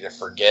easy to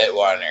forget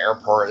what an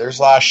airport. There's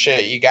a lot of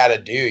shit you got to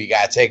do. You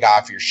got to take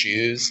off your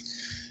shoes,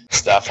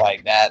 stuff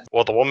like that.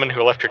 Well, the woman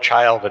who left her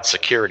child at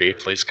security,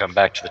 please come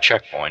back to the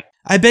checkpoint.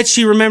 I bet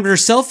she remembered her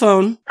cell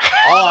phone.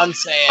 All I'm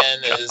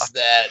saying is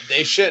that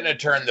they shouldn't have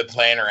turned the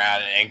plane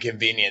around and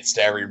inconvenienced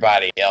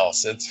everybody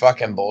else. It's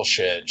fucking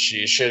bullshit.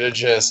 She should have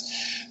just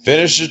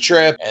finished the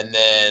trip and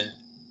then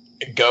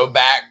go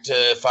back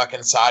to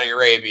fucking Saudi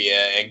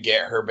Arabia and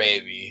get her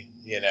baby.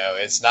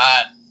 It's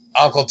not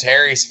Uncle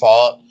Terry's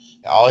fault.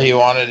 All he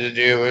wanted to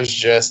do was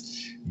just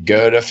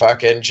go to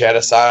fucking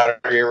Jeddah,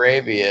 Saudi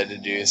Arabia to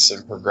do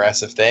some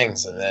progressive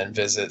things and then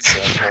visit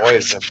some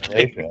boys in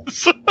Malaysia.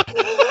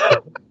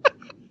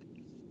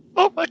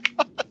 Oh my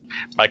God.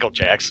 Michael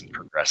Jackson,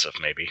 progressive,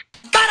 maybe.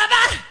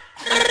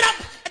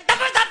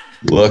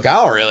 Look, I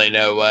don't really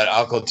know what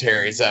Uncle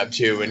Terry's up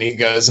to when he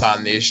goes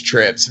on these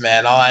trips,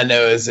 man. All I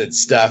know is it's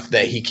stuff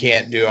that he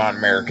can't do on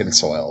American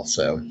soil,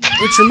 so.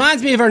 Which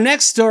reminds me of our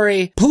next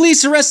story.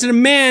 Police arrested a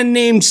man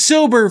named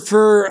Sober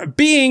for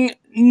being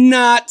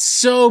not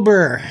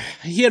sober.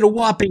 He had a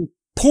whopping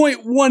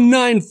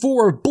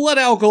 0.194 blood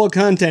alcohol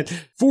content.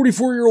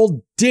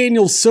 44-year-old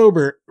Daniel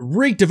Sober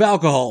reeked of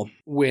alcohol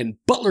when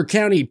Butler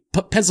County,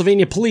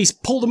 Pennsylvania police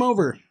pulled him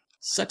over.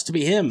 Sucks to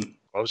be him.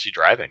 What was he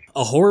driving?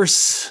 A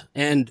horse,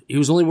 and he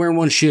was only wearing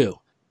one shoe.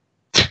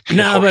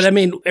 No, but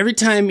every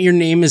time your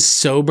name is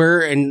Sober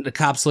and the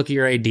cops look at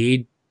your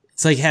ID,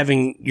 it's like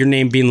having your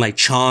name being like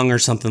Chong or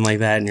something like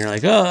that, and you're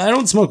like, oh, I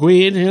don't smoke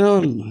weed,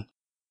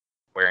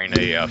 Wearing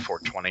a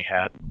 420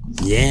 hat.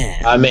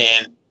 Yeah.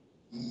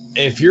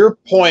 If you're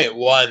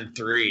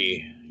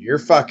 0.13, you're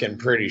fucking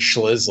pretty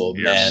schlizzled,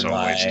 You're man. so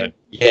wasted.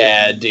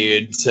 Yeah,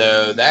 dude.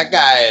 So that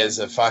guy is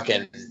a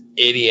fucking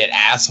idiot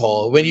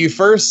asshole. When you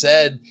first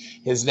said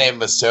his name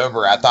was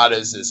Sober, I thought it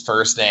was his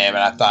first name,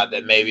 and I thought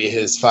that maybe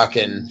his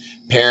fucking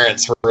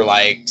parents were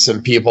like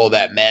some people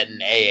that met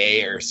in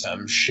AA or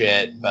some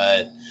shit,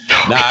 but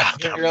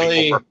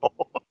clearly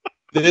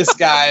this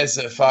guy is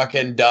a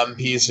fucking dumb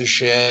piece of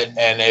shit,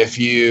 and if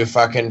you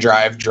fucking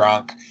drive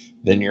drunk,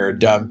 then you're a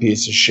dumb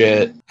piece of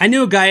shit. I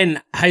knew a guy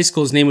in high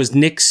school, his name was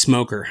Nick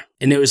Smoker,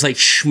 and it was like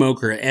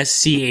Schmoker,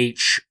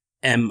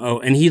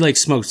 SCHMO, and he like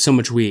smoked so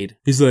much weed.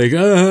 He's like,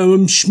 oh,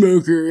 I'm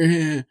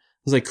Schmoker. I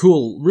was like,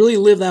 cool, really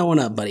live that one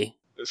up, buddy.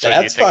 So That's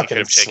do you think he fucking could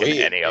have taken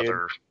sweet, any dude.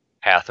 other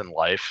path in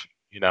life,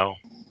 you know?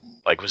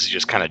 Like, was he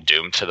just kind of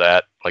doomed to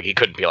that? Like, he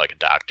couldn't be like a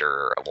doctor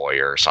or a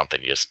lawyer or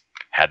something. He just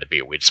had to be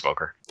a weed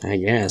smoker. I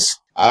guess.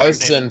 I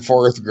was in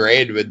 4th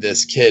grade with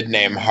this kid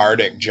named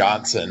Hardick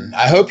Johnson.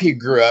 I hope he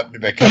grew up to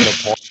become a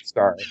porn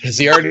star because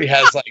he already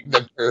has like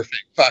the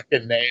perfect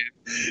fucking name.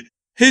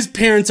 His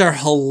parents are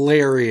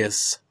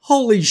hilarious.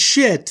 Holy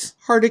shit.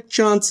 Hardick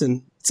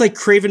Johnson. It's like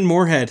Craven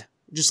Moorhead.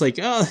 Just like,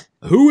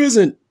 who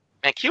isn't?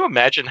 Man, can you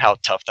imagine how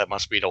tough that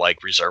must be to,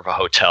 like, reserve a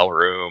hotel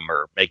room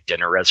or make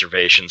dinner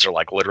reservations or,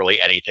 like,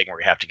 literally anything where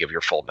you have to give your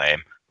full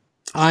name?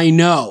 I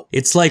know.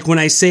 It's like when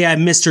I say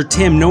I'm Mr.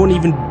 Tim, no one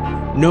even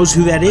knows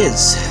who that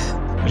is.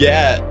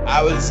 Yeah,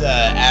 I was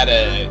at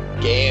a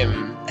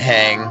game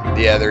hang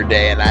the other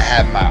day and I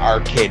had my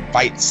arcade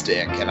fight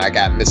stick and I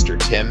got Mr.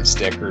 Tim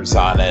stickers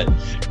on it.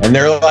 And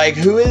they're like,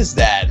 who is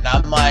that? And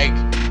I'm like,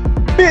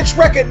 bitch,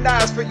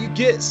 recognize but you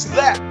get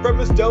slapped from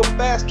his dope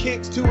ass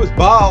kicks to his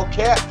ball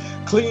cap.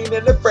 Clean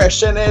and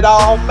fresh and it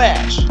all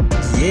match.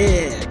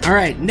 Yeah. All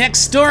right, next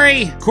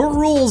story. Court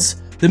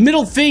rules the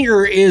middle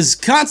finger is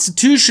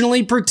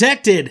constitutionally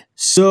protected.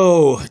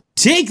 So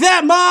take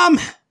that, Mom.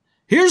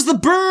 Here's the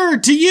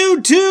bird to you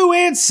too,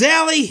 Aunt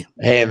Sally.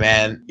 Hey,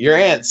 man, your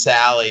Aunt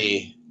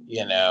Sally,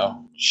 you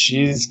know,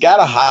 she's got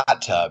a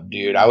hot tub,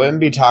 dude. I wouldn't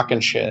be talking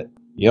shit.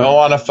 You don't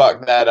want to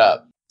fuck that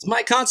up. It's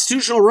my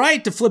constitutional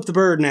right to flip the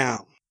bird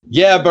now.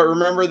 Yeah, but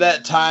remember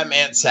that time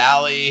Aunt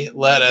Sally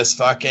let us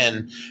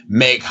fucking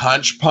make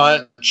hunch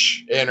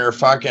punch in her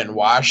fucking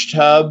wash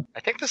tub? I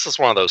think this is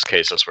one of those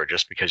cases where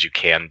just because you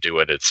can do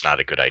it, it's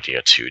not a good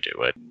idea to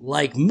do it.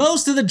 Like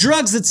most of the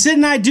drugs that Sid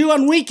and I do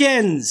on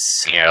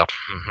weekends. Yeah.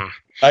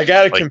 I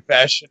got a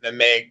confession to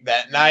make.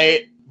 That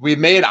night, we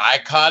made eye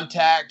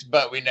contact,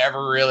 but we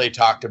never really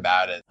talked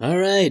about it. All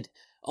right.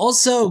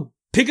 Also,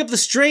 pick up the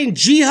strain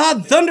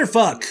Jihad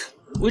Thunderfuck,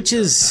 which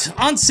is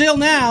on sale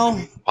now.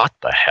 What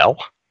the hell?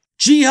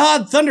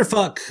 Jihad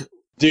Thunderfuck.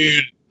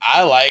 Dude,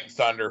 I like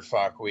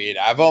Thunderfuck weed.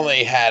 I've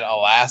only had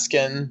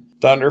Alaskan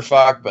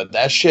Thunderfuck, but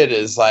that shit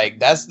is like,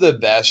 that's the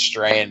best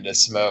strain to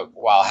smoke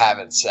while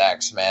having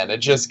sex, man. It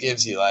just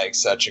gives you like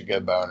such a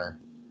good boner.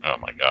 Oh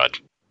my god.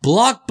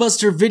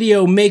 Blockbuster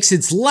Video makes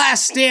its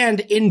last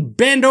stand in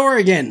Bend,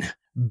 Oregon.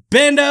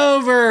 Bend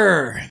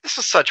over! This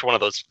is such one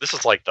of those, this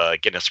is like the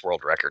Guinness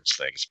World Records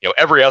things. You know,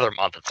 every other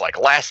month it's like,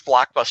 last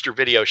Blockbuster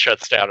Video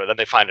shuts down, and then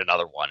they find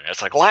another one. And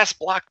it's like, last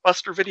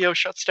Blockbuster Video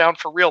shuts down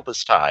for real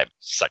this time.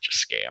 Such a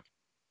scam.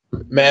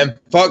 Man,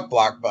 fuck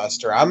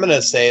Blockbuster. I'm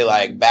gonna say,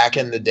 like, back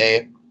in the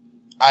day,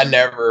 I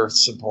never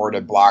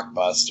supported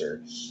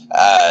Blockbuster.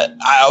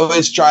 I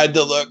always tried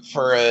to look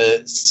for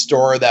a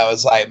store that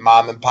was like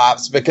mom and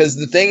pops, because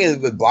the thing is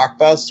with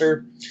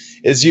Blockbuster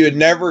is you would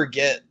never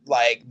get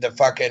like the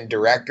fucking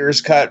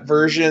director's cut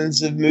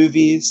versions of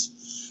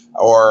movies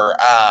or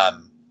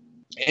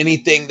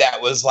anything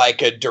that was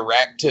like a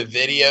direct to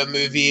video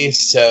movie.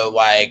 So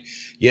like,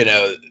 you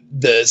know,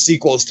 the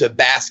sequels to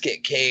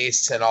Basket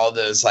Case and all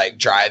those like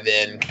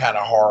drive-in kind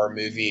of horror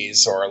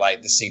movies, or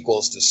like the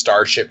sequels to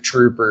Starship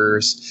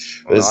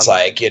Troopers. It was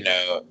like, you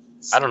know,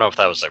 I don't know if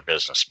that was their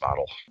business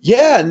model.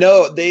 yeah,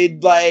 no, they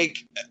like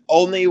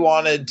only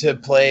wanted to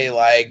play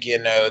like, you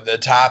know, the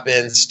top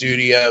end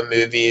studio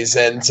movies,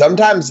 and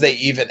sometimes they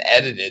even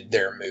edited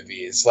their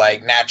movies,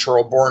 like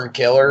Natural Born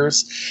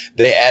Killers.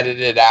 They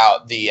edited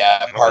out the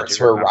parts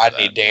where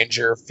Rodney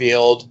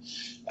Dangerfield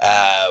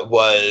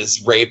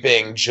was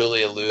raping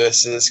Julia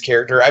Lewis's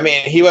character. I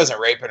mean, he wasn't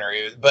raping her,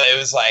 but it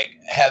was like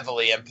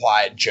heavily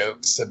implied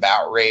jokes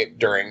about rape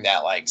during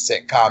that like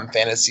sitcom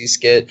fantasy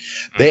skit.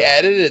 They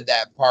edited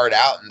that part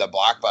out in the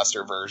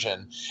Blockbuster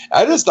version.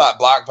 I just thought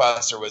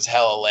Blockbuster was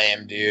hella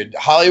lame, dude.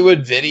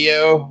 Hollywood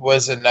Video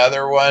was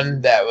another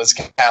one that was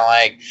kind of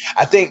like,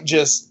 I think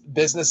just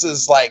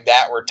businesses like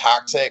that were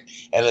toxic,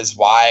 and is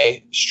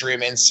why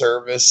streaming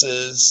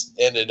services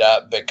ended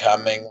up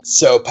becoming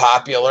so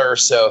popular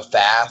so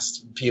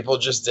fast. People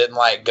just didn't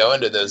like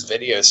going to those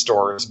video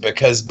stores,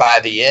 because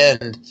by the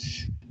end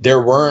there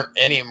weren't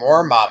any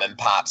more mom and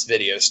pops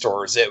video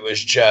stores. It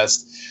was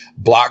just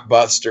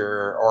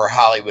Blockbuster or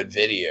Hollywood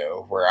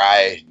Video where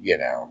I, you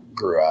know,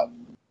 grew up.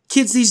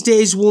 Kids these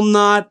days will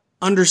not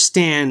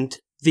understand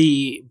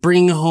the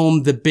bringing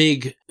home the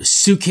big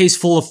suitcase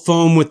full of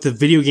foam with the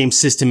video game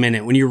system in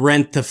it when you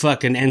rent the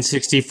fucking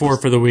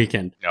N64 for the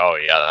weekend. Oh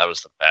yeah, that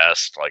was the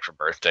best, like for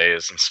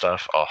birthdays and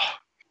stuff. Oh,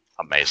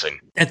 amazing.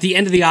 At the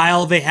end of the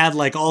aisle, they had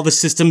like all the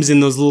systems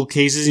in those little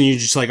cases, and you're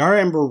just like, all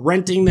right, we're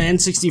renting the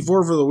N64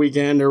 for the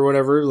weekend or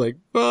whatever. Like,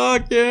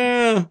 fuck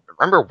yeah.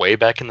 Remember way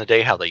back in the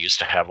day how they used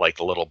to have like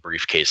the little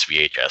briefcase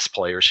VHS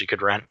players you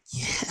could rent?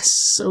 Yes,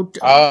 so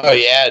dope. Oh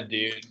yeah,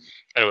 dude.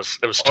 It was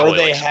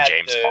totally like some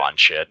James Bond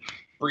shit.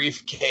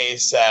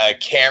 Briefcase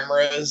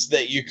cameras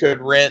that you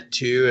could rent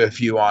too if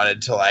you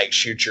wanted to like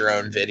shoot your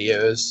own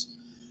videos.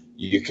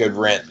 You could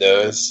rent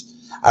those.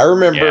 I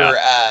remember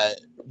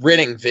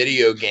renting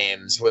video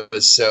games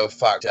was so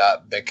fucked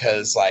up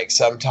because like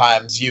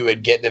sometimes you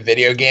would get the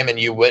video game and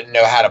you wouldn't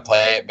know how to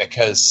play it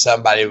because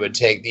somebody would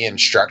take the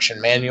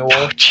instruction manual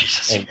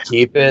and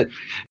keep it.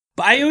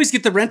 But I always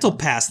get the rental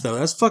pass though.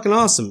 That's fucking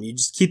awesome. You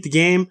just keep the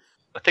game.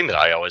 The thing that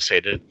I always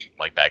hated,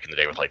 like back in the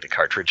day with like the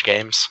cartridge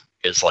games,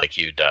 is like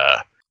you'd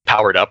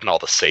power it up and all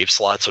the save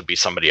slots would be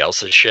somebody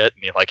else's shit.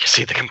 And you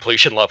see the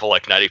completion level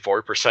like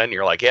 94%. And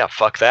you're like, yeah,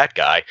 fuck that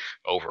guy.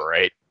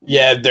 Overwrite.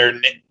 Yeah, their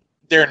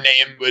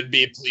name would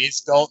be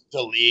 "Please don't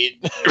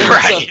delete," or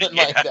right, something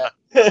like that.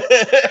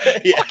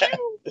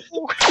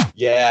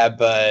 Yeah,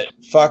 but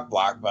fuck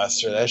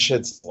Blockbuster. That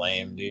shit's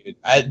lame, dude.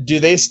 Do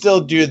they still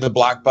do the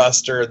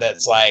Blockbuster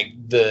that's like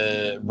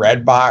the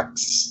red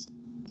box?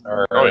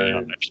 Or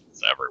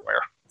it's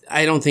everywhere.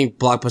 I don't think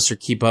Blockbuster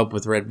keep up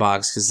with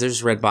Redbox because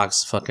there's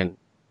Redbox fucking.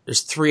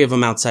 There's 3 of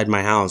them outside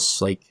my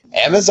house. Like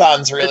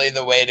Amazon's really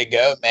the way to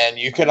go, man.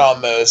 You can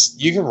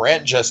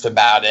rent just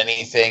about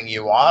anything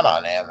you want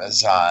on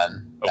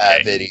Amazon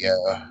Video.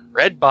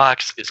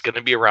 Redbox is going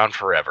to be around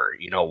forever.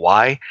 You know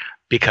why?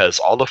 Because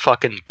all the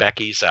fucking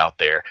Beckys out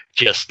there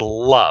just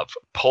love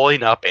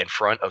pulling up in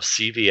front of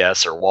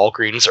CVS or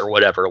Walgreens or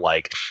whatever,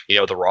 like,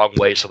 the wrong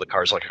way so the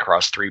car's like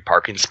across 3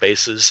 parking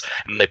spaces,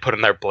 and they put in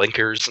their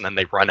blinkers, and then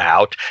they run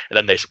out, and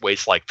then they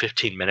waste like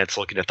 15 minutes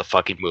looking at the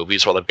fucking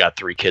movies while they've got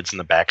 3 kids in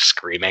the back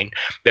screaming.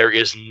 There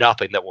is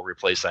nothing that will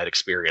replace that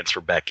experience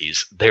for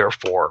Becky's.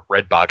 Therefore,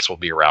 Redbox will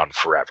be around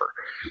forever.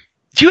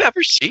 Do you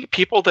ever see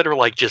people that are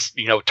like just,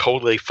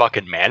 totally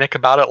fucking manic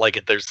about it? Like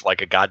if there's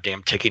like a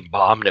goddamn ticking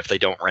bomb, and if they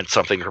don't rent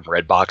something from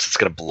Redbox, it's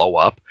going to blow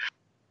up?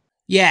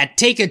 Yeah,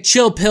 take a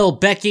chill pill,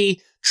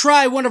 Becky.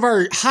 Try one of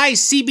our high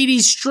CBD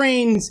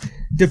strains,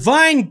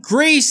 Divine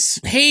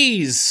Grace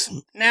Haze,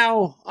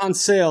 now on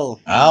sale.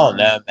 I don't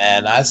know,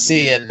 man. I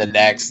see in the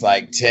next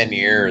 10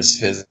 years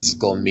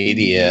physical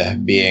media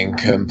being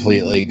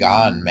completely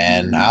gone,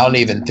 man. I don't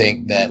even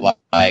think that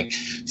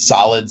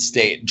solid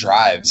state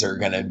drives are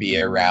going to be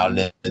around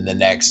in the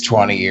next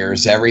 20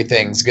 years.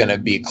 Everything's going to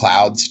be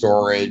cloud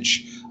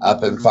storage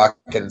up in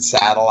fucking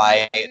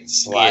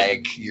satellites.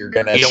 You're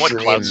going to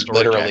stream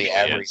literally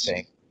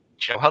everything.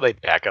 Do you know how they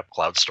back up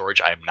cloud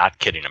storage? I am not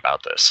kidding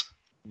about this.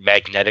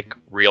 Magnetic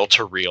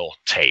reel-to-reel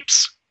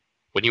tapes.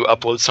 When you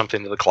upload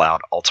something to the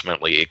cloud,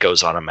 ultimately it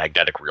goes on a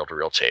magnetic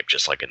reel-to-reel tape,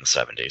 just like in the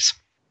 70s.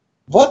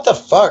 What the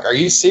fuck? Are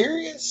you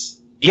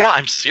serious? Yeah,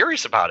 I'm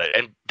serious about it.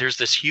 And there's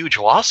this huge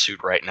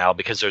lawsuit right now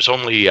because there's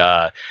only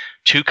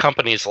 2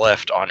 companies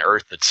left on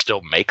Earth that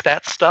still make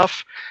that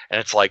stuff.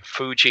 And it's like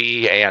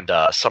Fuji and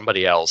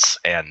somebody else.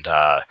 And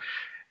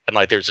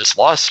there's this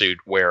lawsuit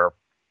where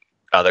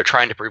they're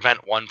trying to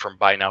prevent one from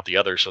buying out the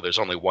other, so there's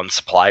only one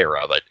supplier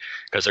of it,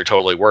 because they're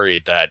totally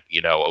worried that,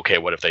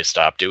 what if they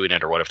stop doing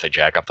it, or what if they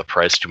jack up the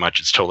price too much?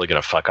 It's totally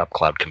going to fuck up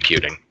cloud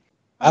computing.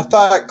 I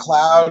thought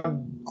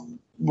cloud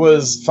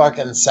was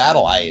fucking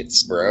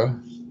satellites, bro.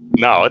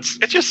 No, it's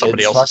just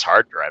somebody else's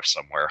hard drive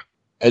somewhere.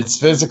 It's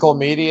physical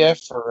media,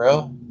 for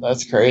real?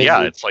 That's crazy.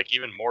 Yeah, it's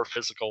even more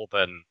physical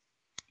than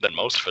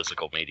most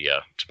physical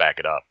media to back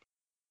it up.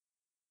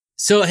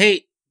 So,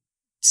 hey,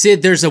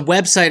 Sid, there's a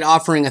website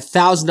offering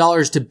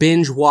 $1,000 to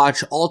binge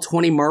watch all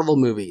 20 Marvel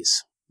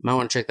movies. Might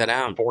want to check that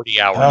out.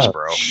 40 hours,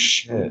 bro.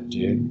 Shit,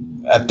 dude.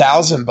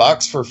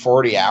 $1,000 for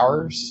 40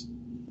 hours?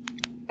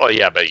 Well,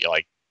 yeah, but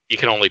you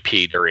can only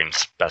pee during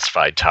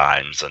specified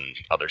times and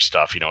other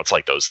stuff. It's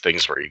like those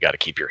things where you got to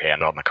keep your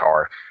hand on the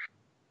car.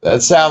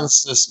 That sounds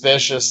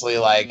suspiciously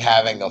like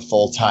having a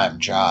full-time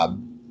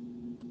job.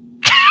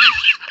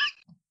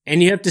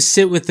 And you have to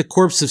sit with the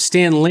corpse of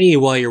Stan Lee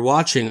while you're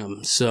watching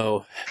them,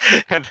 so...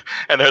 And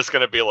there's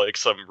going to be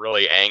some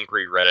really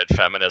angry Reddit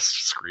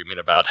feminists screaming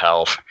about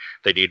how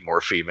they need more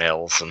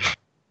females. And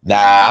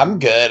Nah, I'm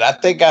good. I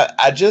think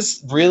I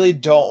just really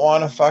don't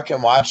want to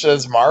fucking watch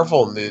those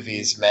Marvel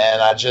movies, man.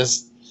 I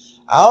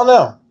don't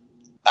know.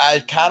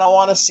 I kind of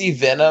want to see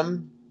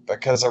Venom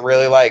because I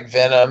really like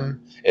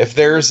Venom. If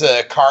there's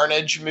a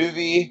Carnage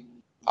movie,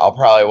 I'll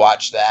probably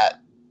watch that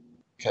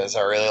because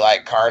I really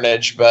like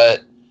Carnage,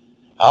 but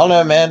I don't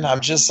know, man. I'm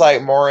just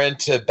more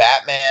into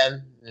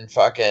Batman and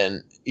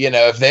fucking,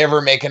 if they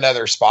ever make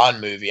another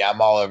Spawn movie,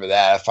 I'm all over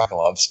that. I fucking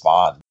love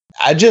Spawn.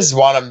 I just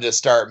want them to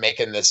start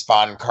making the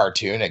Spawn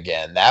cartoon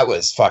again. That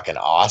was fucking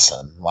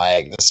awesome.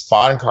 The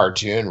Spawn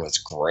cartoon was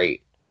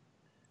great.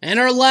 And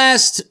our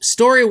last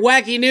story,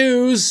 wacky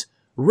news.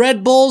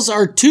 Red Bulls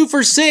are 2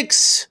 for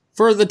 $6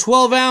 for the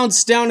 12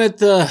 ounce down at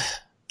the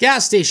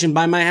gas station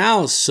by my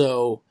house.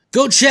 So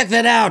go check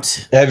that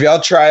out. Have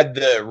y'all tried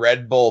the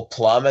Red Bull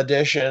Plum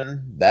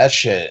Edition? That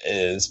shit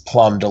is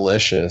plum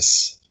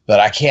delicious, but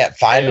I can't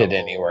find it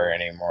anywhere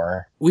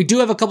anymore. We do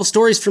have a couple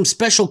stories from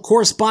special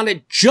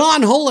correspondent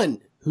John Hullen,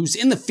 who's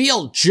in the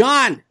field.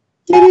 John.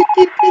 Oh,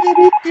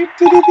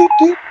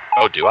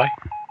 do I?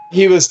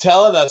 He was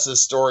telling us a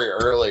story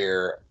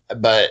earlier,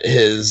 but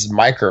his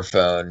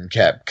microphone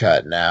kept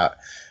cutting out,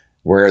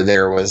 where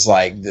there was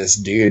this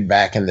dude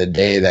back in the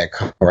day that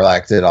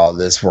collected all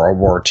this World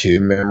War II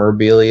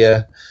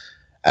memorabilia.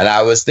 And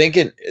I was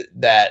thinking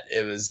that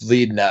it was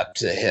leading up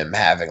to him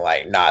having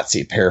like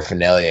Nazi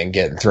paraphernalia and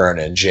getting thrown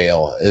in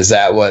jail. Is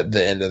that what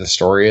the end of the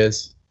story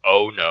is?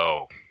 Oh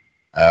no.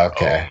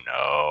 Okay.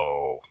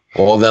 Oh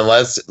Well, then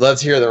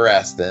let's hear the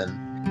rest then.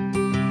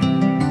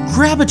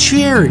 Grab a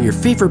chair and your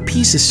favorite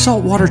piece of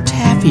saltwater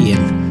taffy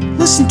and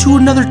listen to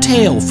another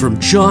tale from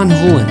John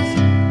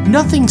Hullen.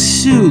 Nothing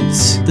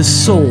soothes the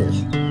soul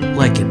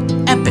like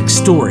an epic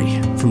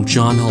story from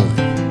John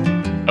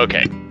Hullen.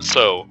 Okay,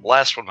 so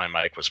last when my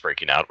mic was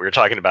breaking out, we were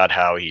talking about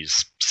how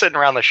he's sitting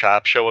around the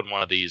shop showing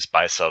one of these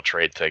buy-sell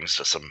trade things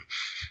to some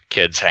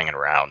kids hanging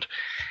around.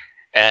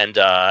 And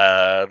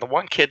the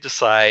one kid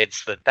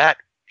decides that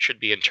should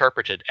be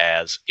interpreted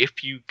as,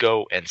 if you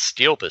go and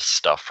steal this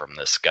stuff from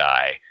this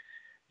guy,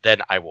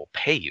 then I will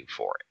pay you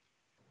for it.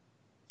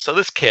 So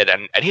this kid,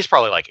 and he's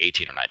probably like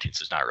 18 or 19,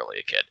 so he's not really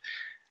a kid.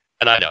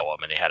 And I know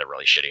him, and he had a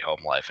really shitty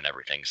home life and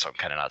everything, so I'm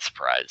kind of not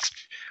surprised.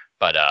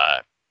 But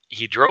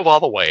he drove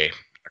all the way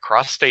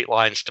across state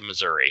lines to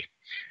Missouri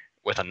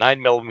with a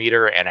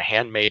 9mm and a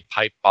handmade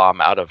pipe bomb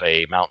out of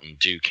a Mountain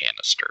Dew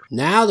canister.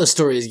 Now the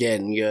story is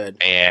getting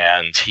good.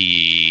 And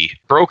he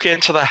broke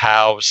into the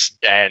house,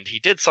 and he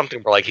did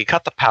something where, like, he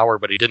cut the power,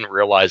 but he didn't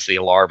realize the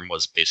alarm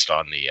was based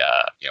on the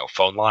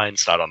phone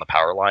lines, not on the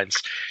power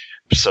lines.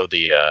 So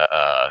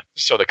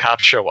the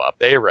cops show up,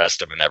 they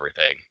arrest him and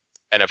everything.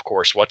 And of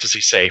course, what does he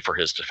say for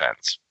his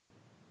defense?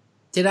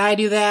 Did I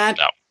do that?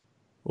 No.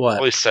 What?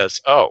 Well, he says,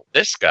 "Oh,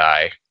 this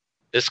guy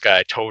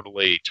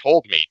totally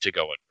told me to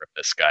go and rip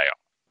this guy off."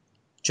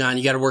 John,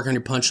 you got to work on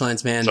your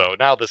punchlines, man. So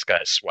now this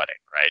guy's sweating,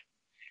 right?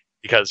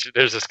 Because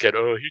there's this kid,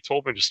 he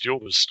told me to steal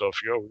this stuff.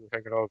 We were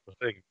hanging out with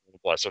the thing, blah, blah,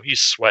 blah. So he's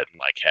sweating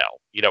like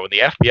hell. And the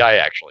FBI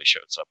actually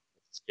shows up.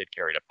 This kid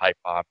carried a pipe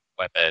bomb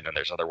weapon, and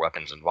there's other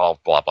weapons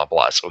involved, blah, blah,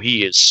 blah. So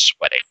he is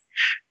sweating.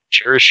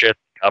 Sure as shit,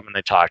 they come and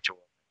they talk to him.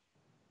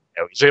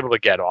 He's able to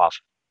get off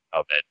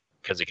of it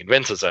because he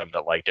convinces them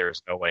that, like,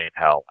 there's no way in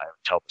hell I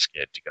would tell this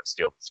kid to go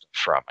steal this stuff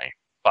from me.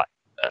 But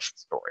that's the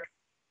story.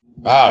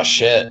 Oh,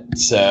 shit.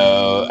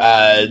 So,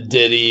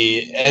 did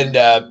he end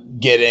up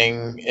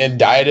getting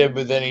indicted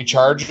with any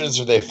charges,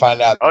 or they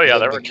find out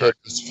the kid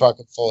was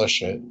fucking full of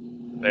shit?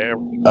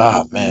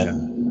 Oh,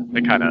 man.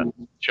 They kind of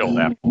chilled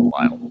after a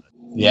while.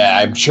 Yeah,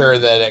 I'm sure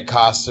that it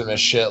cost him a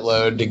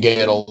shitload to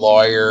get a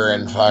lawyer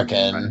and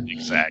fucking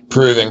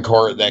prove in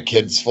court that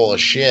kid's full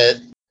of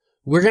shit.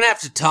 We're going to have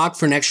to talk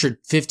for an extra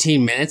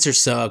 15 minutes or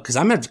so, because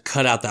I'm going to have to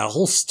cut out that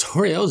whole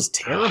story. That was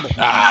terrible.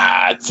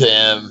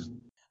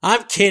 Tim.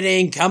 I'm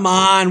kidding. Come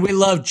on. We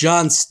love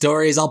John's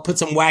stories. I'll put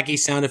some wacky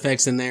sound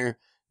effects in there.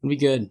 It'll be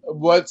good.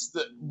 What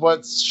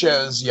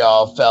shows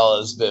y'all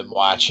fellas been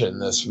watching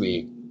this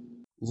week?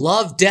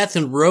 Love, Death,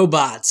 and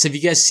Robots. Have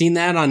you guys seen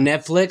that on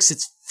Netflix?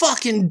 It's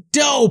fucking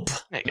dope.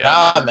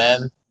 Nah,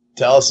 man.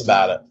 Tell us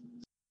about it.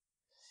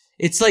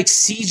 It's like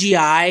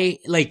CGI,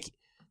 like...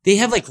 They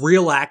have like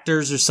real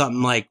actors or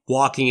something like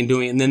walking and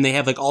doing it. And then they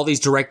have like all these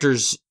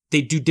directors,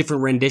 they do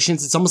different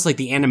renditions. It's almost like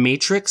the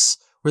Animatrix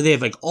where they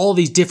have like all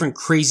these different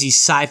crazy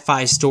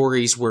sci-fi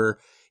stories where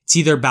it's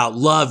either about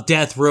love,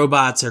 death,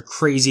 robots, or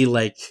crazy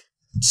like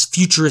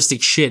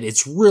futuristic shit.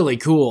 It's really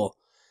cool.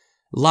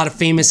 A lot of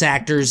famous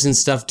actors and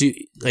stuff do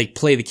like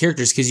play the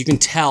characters because you can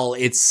tell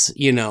it's,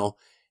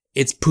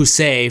 it's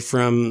Poussey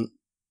from,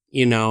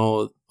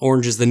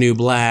 Orange is the New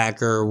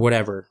Black or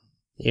whatever,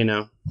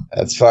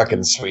 That's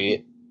fucking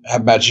sweet. How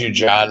about you,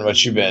 John?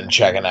 What you been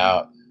checking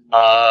out?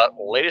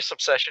 Latest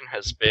obsession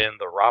has been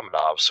the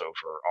Romanovs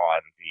over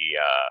on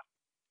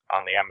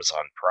the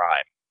Amazon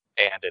Prime,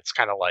 and it's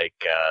kind of like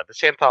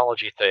this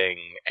anthology thing.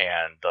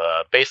 And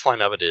the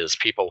baseline of it is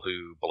people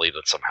who believe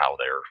that somehow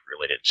they're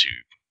related to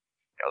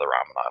the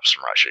Romanovs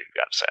from Russia who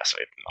got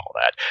assassinated and all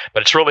that.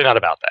 But it's really not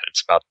about that.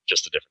 It's about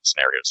just the different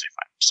scenarios they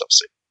find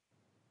themselves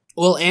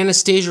in. Well,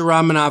 Anastasia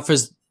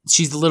Romanov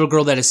she's the little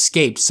girl that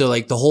escaped. So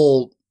like the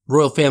whole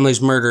royal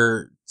family's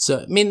murder.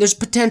 So, I mean, there's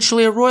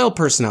potentially a royal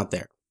person out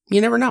there.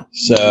 You never know.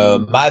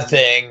 So my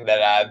thing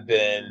that I've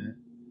been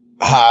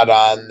hot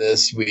on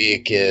this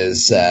week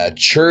is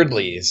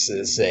Churdleys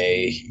is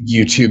a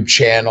YouTube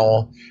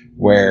channel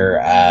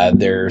where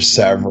there's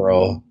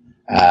several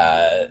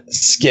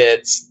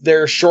skits.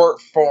 They're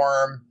short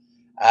form.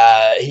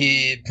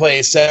 He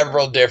plays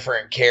several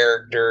different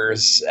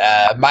characters.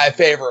 My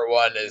favorite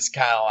one is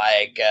kind of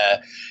like,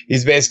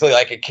 he's basically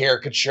like a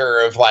caricature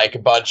of like a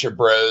bunch of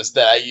bros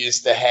that I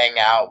used to hang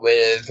out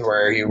with,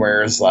 where he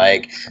wears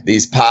like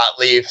these pot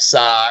leaf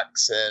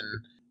socks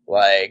and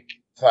like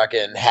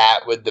fucking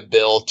hat with the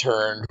bill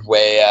turned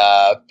way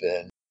up.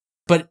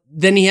 But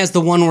then he has the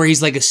one where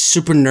he's like a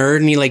super nerd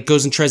and he like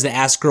goes and tries to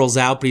ask girls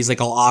out, but he's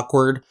like all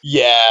awkward.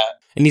 Yeah.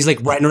 And he's like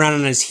riding around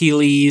on his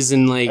Heelys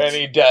and like... And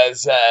he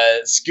does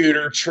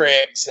scooter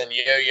tricks and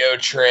yo-yo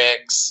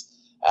tricks.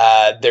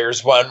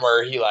 There's one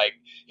where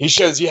he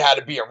shows you how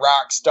to be a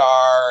rock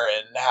star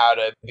and how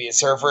to be a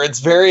surfer. It's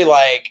very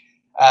like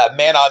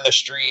man on the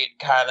street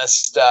kind of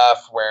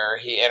stuff where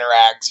he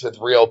interacts with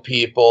real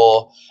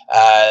people.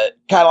 Kind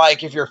of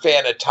like if you're a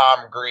fan of Tom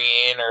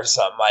Green or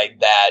something like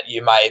that,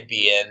 you might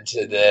be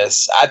into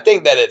this. I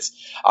think that it's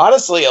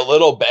honestly a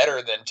little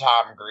better than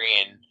Tom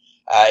Green.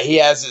 He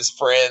has his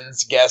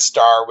friends guest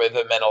star with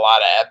him in a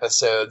lot of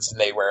episodes,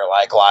 and they wear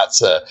like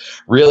lots of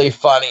really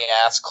funny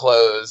ass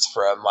clothes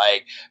from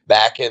like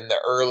back in the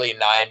early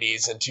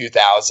 90s and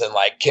 2000,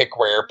 like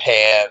kickwear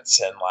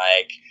pants and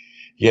like,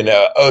 you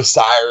know,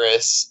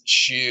 Osiris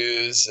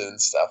shoes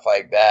and stuff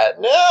like that.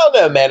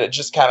 No, man, it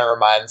just kind of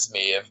reminds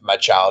me of my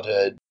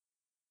childhood.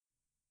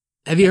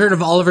 Have you heard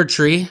of Oliver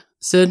Tree,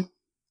 Sid?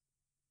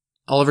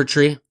 Oliver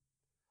Tree?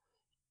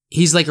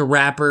 He's like a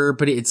rapper,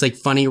 but it's like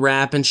funny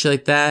rap and shit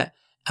like that.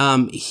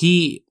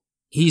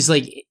 He's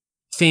like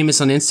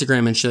famous on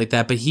Instagram and shit like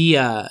that, but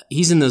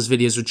he's in those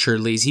videos with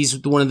Shirley's. He's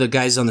one of the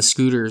guys on the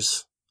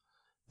scooters,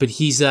 but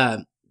he's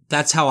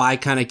that's how I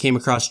kind of came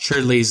across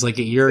Shirley's like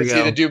a year ago. Is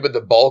he the dude with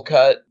the bowl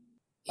cut?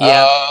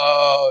 Yeah.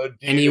 Oh,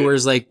 dude. And he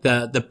wears like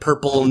the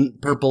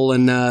purple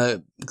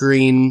and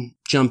green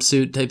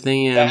jumpsuit type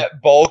thing. Yeah.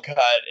 That bowl cut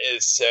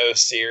is so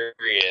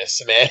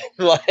serious, man.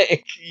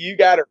 Like you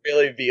gotta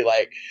really be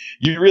like,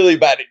 you really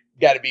got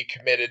to be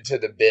committed to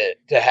the bit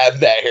to have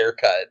that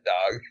haircut,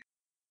 dog.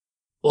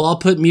 Well, I'll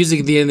put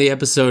music at the end of the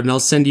episode, and I'll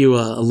send you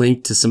a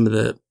link to some of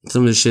the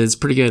shit. It's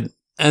pretty good.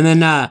 And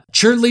then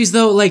Churdley's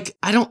though, like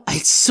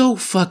it's so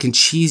fucking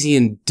cheesy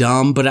and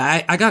dumb. But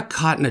I got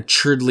caught in a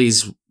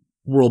Churdley's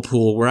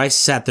whirlpool where I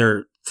sat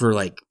there for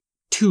like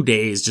 2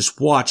 days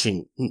just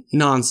watching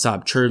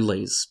nonstop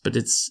Churdley's. But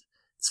it's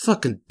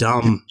fucking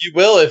dumb. You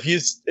will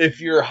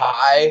if you're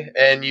high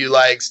and you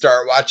like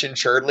start watching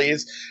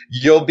Churdley's,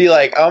 you'll be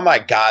like, "Oh my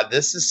god,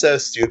 this is so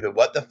stupid.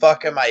 What the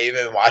fuck am I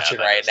even watching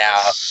right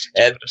now?"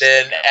 And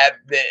then at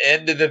the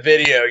end of the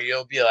video,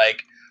 you'll be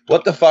like,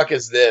 "What the fuck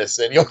is this?"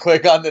 And you'll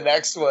click on the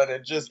next one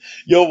and just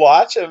you'll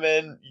watch them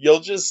and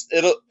you'll just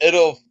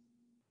it'll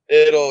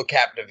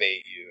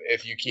captivate you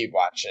if you keep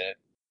watching it.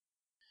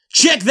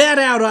 Check that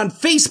out on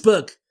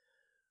Facebook.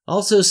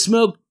 Also,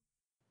 Smoke.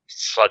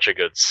 Such a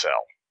good sell.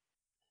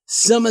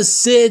 Some of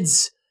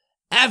Sid's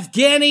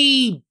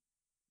Afghani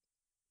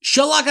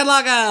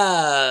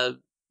Shalaka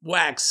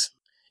wax.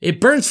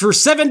 It burns for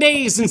 7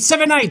 days and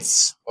 7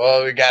 nights.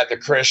 Well, we got the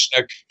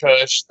Krishna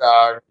Kush,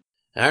 dog.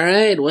 All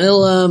right,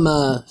 well,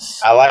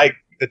 I like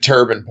the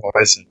turban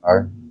poison,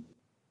 dog.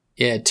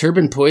 Yeah,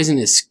 turban poison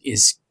is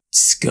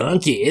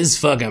skunky. It's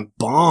fucking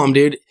bomb,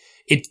 dude.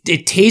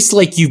 It tastes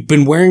like you've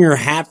been wearing your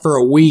hat for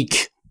a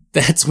week.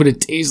 That's what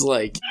it tastes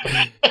like.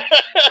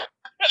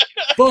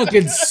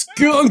 Fucking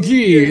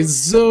skunky. It's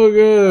so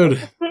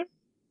good.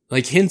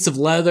 Like hints of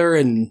leather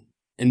and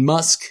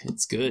musk.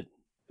 It's good.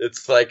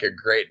 It's like a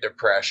Great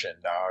Depression,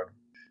 dog.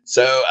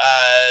 So,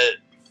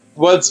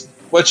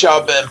 what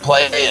y'all been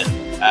playing?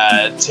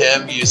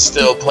 Tim, you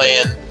still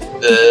playing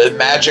the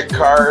Magic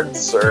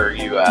cards, or are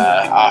you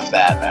off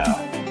that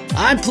now?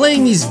 I'm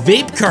playing these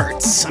vape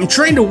carts. I'm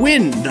trying to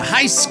win the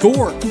high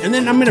score, and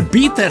then I'm gonna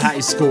beat that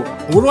high score.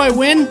 What do I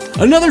win?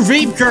 Another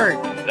vape cart.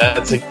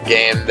 That's a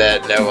game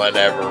that no one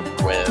ever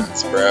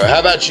wins, bro. How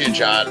about you,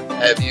 John?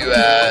 Have you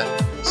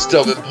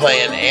still been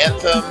playing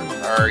Anthem,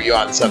 or are you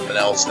on something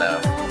else now?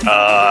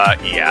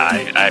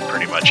 Yeah, I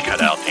pretty much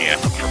cut out the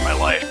Anthem from my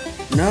life.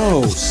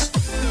 No.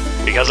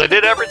 Because I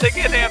did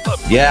everything in Anthem.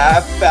 Yeah,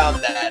 I've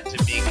found that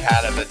to be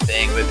kind of a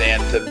thing with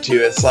Anthem,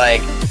 too. It's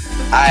like,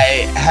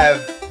 I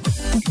have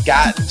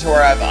gotten to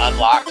where I've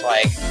unlocked,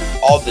 like,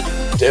 all the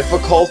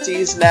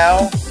difficulties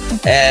now,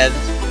 and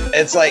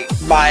it's like,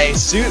 my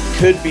suit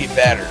could be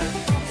better,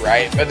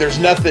 right? But there's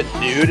nothing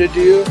new to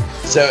do.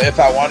 So if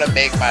I want to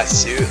make my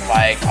suit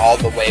like all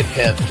the way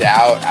pimped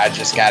out, I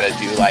just got to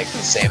do like the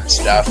same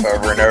stuff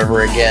over and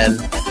over again.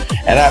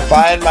 And I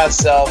find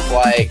myself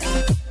like,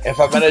 if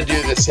I'm going to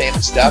do the same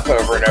stuff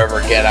over and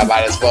over again, I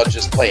might as well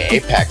just play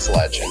Apex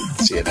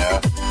Legends, you know?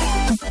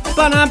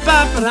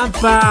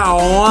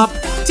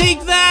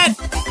 Take that!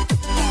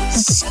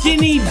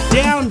 Skinny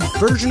down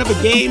version of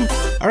a game.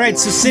 All right,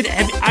 so Sid,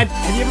 have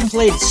you ever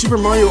played Super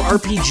Mario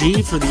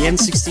RPG for the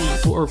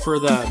N64 or for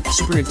the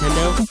Super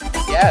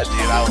Nintendo? Yeah, dude,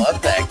 I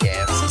love that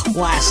game. It's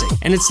classic.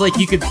 And it's like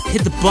you could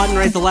hit the button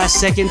right at the last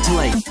second to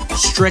like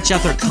stretch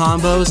out their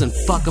combos and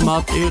fuck them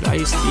up, dude. I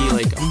used to be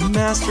like a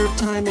master of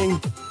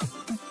timing.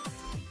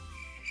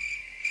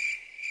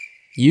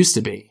 Used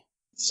to be.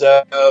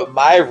 So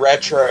my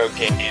retro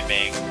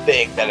gaming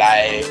thing that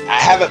I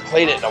haven't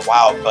played it in a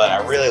while, but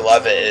I really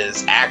love it,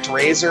 is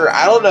ActRaiser.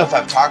 I don't know if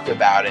I've talked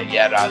about it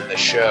yet on the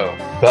show,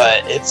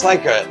 but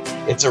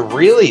it's a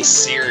really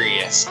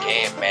serious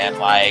game, man.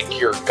 Like,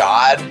 you're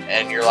God,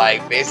 and you're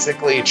like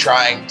basically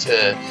trying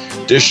to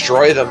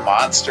destroy the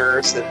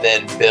monsters and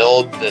then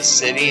build the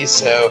city.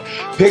 So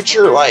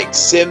picture like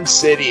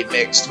SimCity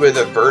mixed with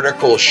a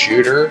vertical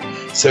shooter.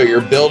 So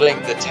you're building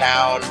the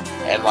town,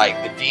 and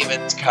like the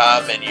demons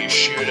come and you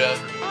shoot them,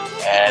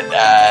 and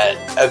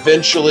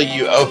eventually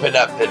you open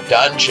up the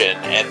dungeon,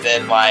 and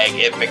then like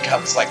it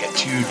becomes like a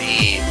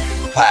 2D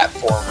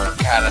platformer,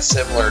 kind of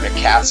similar to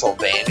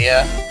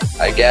Castlevania,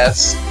 I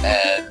guess.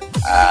 And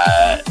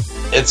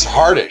It's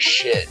hard as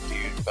shit,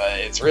 dude, but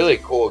it's a really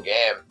cool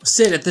game.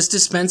 Sid, at this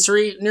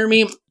dispensary near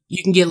me,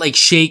 you can get like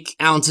shake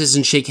ounces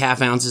and shake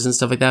half ounces and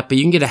stuff like that, but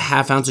you can get a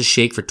half ounce of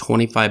shake for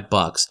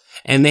 $25.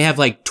 And they have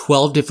like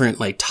 12 different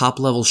like top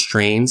level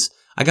strains.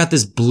 I got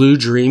this Blue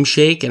Dream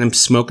shake and I'm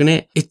smoking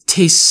it. It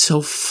tastes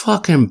so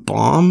fucking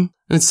bomb.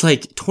 And it's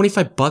like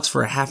 $25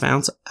 for a half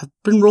ounce. I've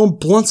been rolling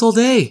blunts all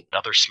day.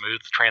 Another smooth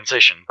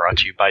transition brought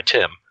to you by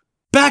Tim.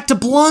 Back to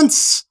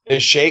blunts.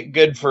 Is shake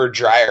good for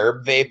dry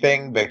herb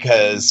vaping?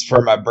 Because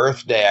for my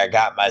birthday, I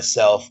got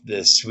myself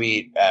this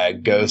sweet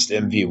Ghost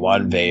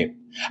MV1 vape.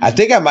 I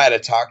think I might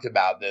have talked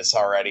about this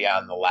already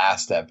on the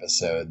last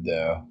episode,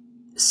 though.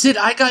 Sid,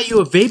 I got you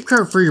a vape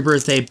cart for your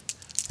birthday,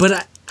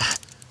 but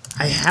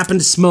I happen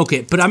to smoke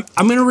it. But I'm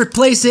gonna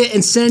replace it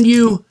and send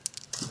you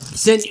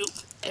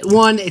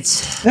one.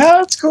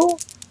 That's cool.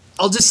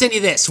 I'll just send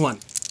you this one.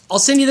 I'll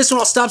send you this one.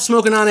 I'll stop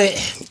smoking on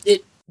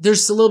it.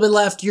 There's a little bit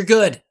left. You're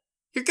good.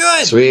 You're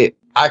good. Sweet.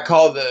 I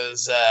call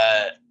those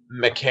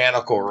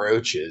mechanical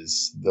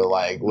roaches, the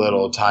like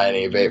little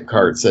tiny vape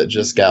carts that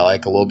just got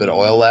like a little bit of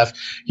oil left.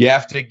 You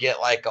have to get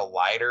like a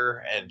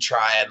lighter and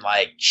try and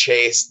like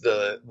chase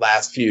the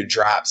last few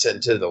drops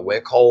into the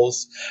wick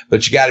holes,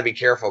 but you got to be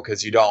careful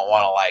because you don't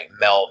want to like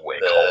melt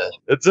wick hole.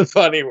 It's a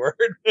funny word.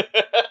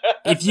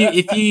 If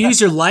you use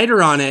your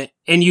lighter on it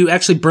and you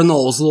actually burn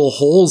those little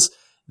holes,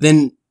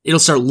 then it'll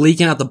start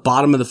leaking out the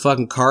bottom of the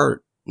fucking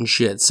cart and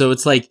shit. So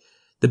it's like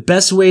the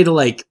best way to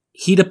like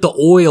heat up the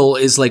oil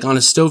is like on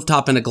a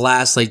stovetop in a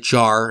glass like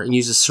jar and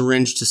use a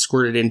syringe to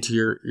squirt it into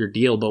your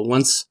deal. But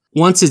once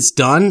it's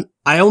done,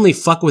 I only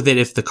fuck with it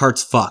if the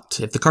cart's fucked.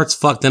 If the cart's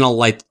fucked, then I'll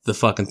light the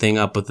fucking thing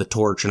up with the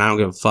torch and I don't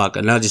give a fuck.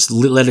 And I'll just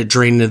let it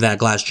drain into that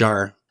glass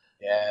jar.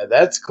 Yeah,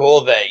 that's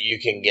cool that you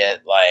can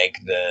get like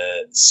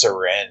the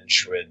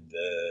syringe with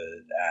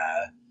the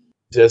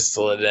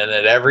distillate in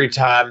it. Every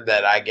time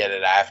that I get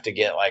it, I have to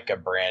get like a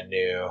brand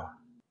new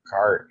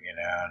cart, and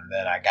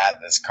then I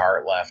got this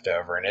cart left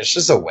over and it's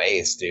just a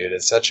waste, dude.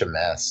 It's such a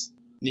mess.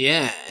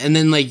 Yeah, and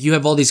then like you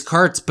have all these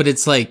carts, but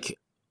it's like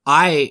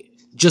I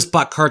just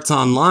bought carts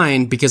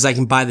online because I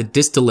can buy the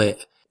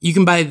distillate. You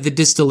can buy the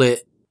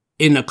distillate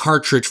in a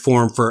cartridge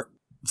form for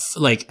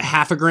like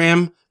half a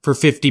gram for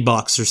 $50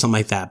 or something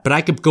like that. But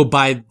I could go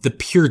buy the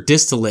pure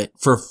distillate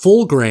for a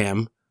full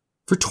gram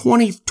for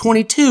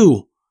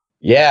 $22.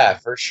 Yeah,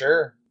 for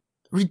sure.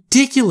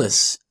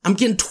 Ridiculous. I'm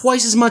getting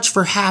twice as much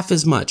for half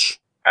as much.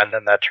 And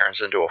then that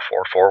turns into a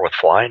 4-4 with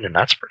flying, and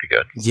that's pretty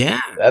good. Yeah.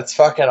 That's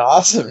fucking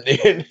awesome,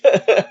 dude.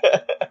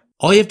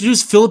 All you have to do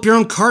is fill up your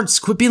own carts.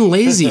 Quit being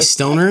lazy,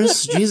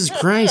 stoners. Jesus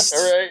Christ.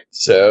 All right.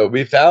 So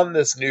we found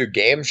this new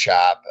game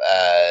shop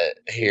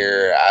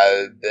here.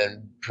 I've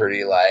been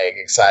pretty like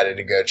excited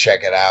to go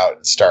check it out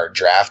and start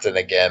drafting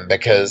again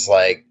because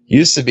like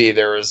used to be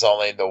there was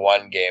only the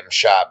one game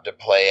shop to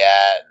play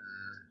at. And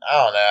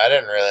I don't know. I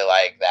didn't really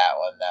like that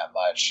one that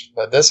much,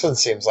 but this one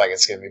seems like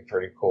it's going to be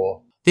pretty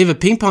cool. They have a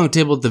ping pong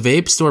table at the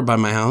vape store by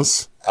my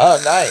house.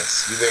 Oh,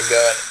 nice. You've been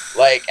going,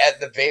 like, at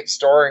the vape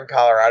store in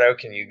Colorado,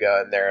 can you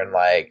go in there and,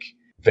 like,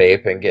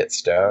 vape and get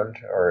stoned?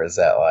 Or is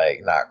that,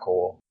 like, not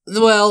cool?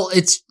 Well,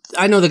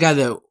 I know the guy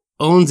that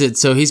owns it,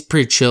 so he's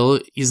pretty chill.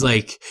 He's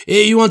like,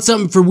 hey, you want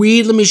something for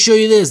weed? Let me show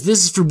you this.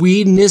 This is for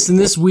weed and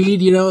this weed,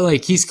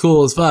 like, he's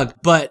cool as fuck.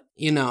 But,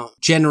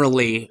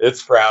 generally...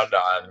 It's frowned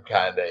on,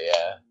 kinda,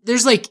 yeah.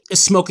 There's, like, a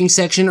smoking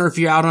section, or if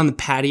you're out on the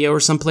patio or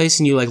someplace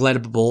and you, like, light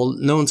up a bowl,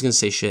 no one's gonna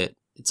say shit.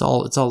 It's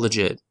all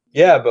legit.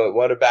 Yeah, but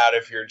what about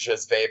if you're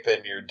just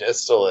vaping your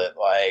distillate?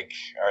 Like,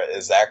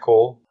 is that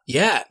cool?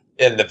 Yeah.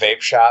 In the vape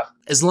shop?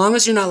 As long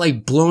as you're not,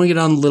 like, blowing it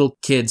on little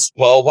kids.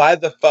 Well, why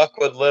the fuck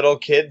would little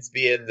kids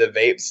be in the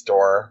vape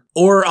store?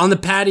 Or on the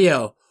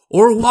patio.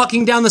 Or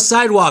walking down the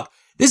sidewalk.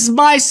 This is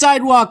my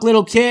sidewalk,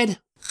 little kid.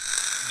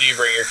 Do you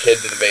bring your kid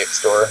to the vape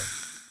store?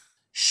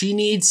 She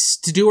needs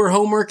to do her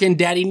homework and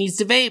daddy needs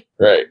to vape.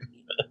 Right.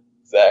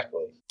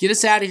 Exactly. Get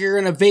us out of here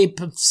in a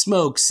vape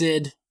smoke,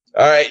 Sid.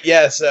 All right,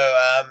 yeah, so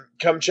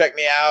come check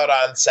me out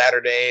on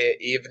Saturday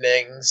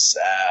evenings,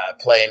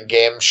 playing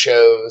game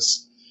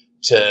shows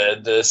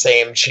to the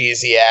same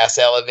cheesy-ass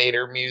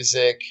elevator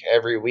music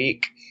every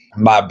week.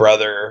 My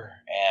brother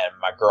and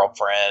my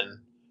girlfriend,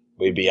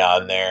 we'd be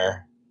on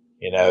there,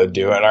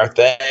 doing our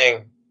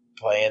thing,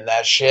 playing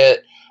that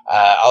shit.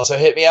 Also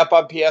hit me up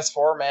on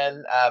PS4,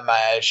 man.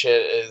 My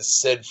shit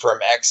is Sid from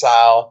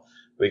Exile.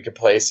 We could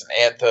play some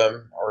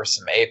Anthem or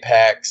some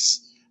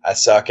Apex. I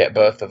suck at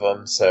both of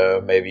them,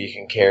 so maybe you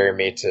can carry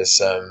me to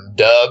some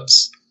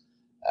dubs.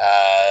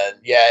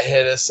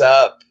 Hit us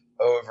up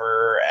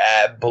over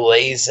at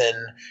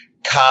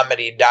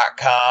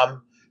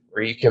blazincomedy.com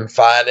where you can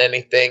find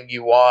anything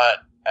you want,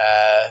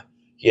 of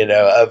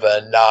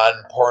a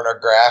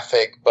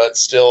non-pornographic but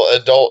still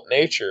adult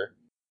nature.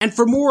 And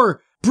for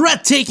more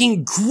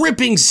breathtaking,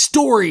 gripping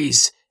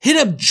stories, hit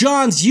up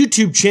John's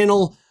YouTube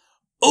channel,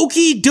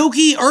 Okie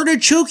Dokie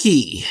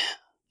Artichoke.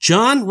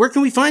 John, where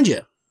can we find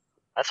you?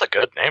 That's a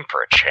good name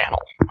for a channel.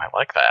 I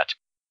like that.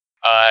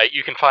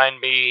 You can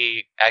find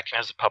me acting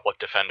as a public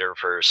defender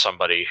for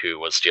somebody who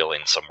was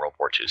stealing some World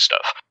War II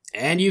stuff.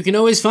 And you can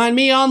always find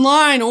me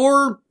online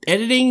or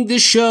editing the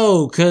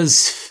show,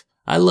 because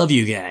I love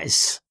you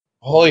guys.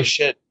 Holy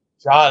shit.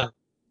 John,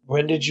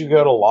 when did you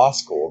go to law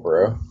school,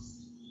 bro?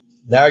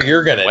 Now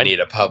you're going to need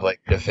a public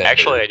defender.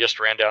 Actually, I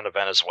just ran down to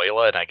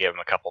Venezuela and I gave them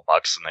a couple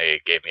bucks and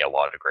they gave me a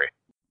law degree.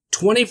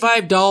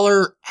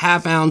 $25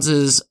 half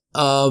ounces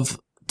of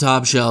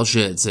top shelf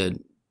shit,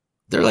 Sid.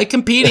 They're like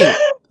competing.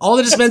 All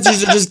the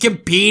dispensaries are just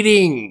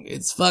competing.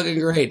 It's fucking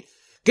great.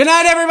 Good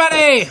night,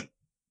 everybody!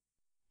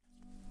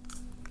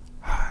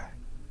 Hi.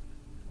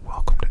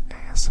 Welcome to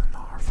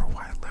ASMR for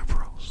White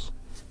Liberals.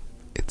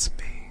 It's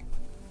me.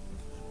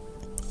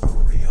 A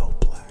real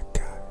black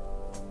guy.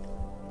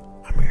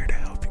 I'm here to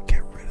help you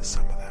get rid of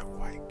some of that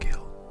white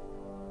guilt.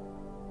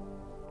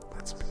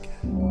 Let's begin.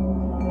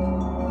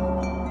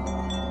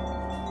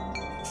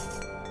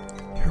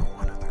 You're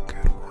one of the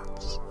good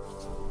ones.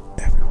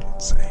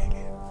 Everyone's saying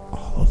it.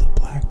 All of the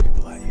black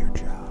people at your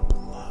job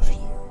love you.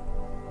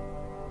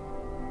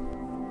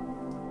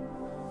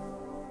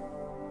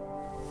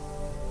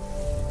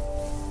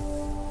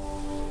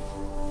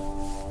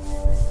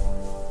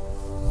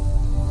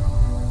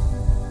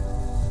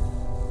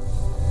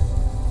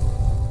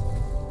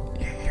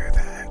 You hear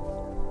that?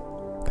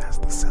 That's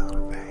the sound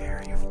of the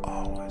hair you've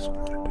always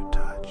wanted to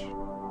touch.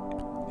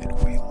 And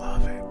we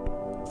love it.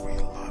 We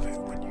love it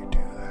when you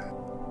do that.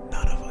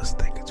 None of us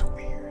think it's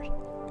weird.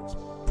 It's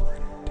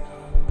pretty dope.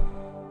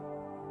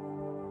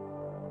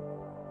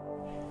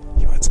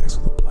 You had sex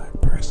with a black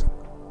person.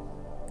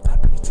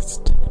 That means it's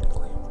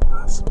technically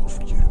impossible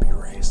for you to be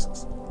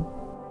racist.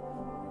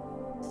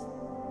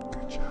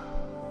 Good job.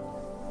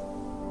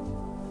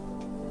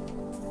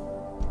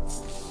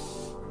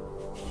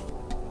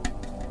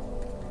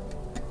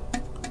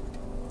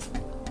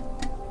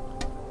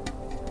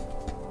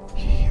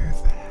 You hear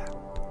that?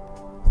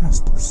 That's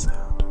the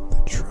sound of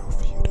the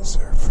trophy you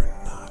deserve for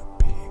not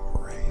being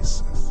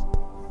racist.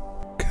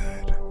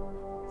 Good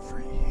for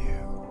you.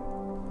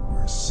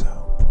 We're so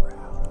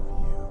proud of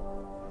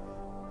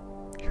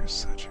you. You're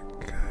such a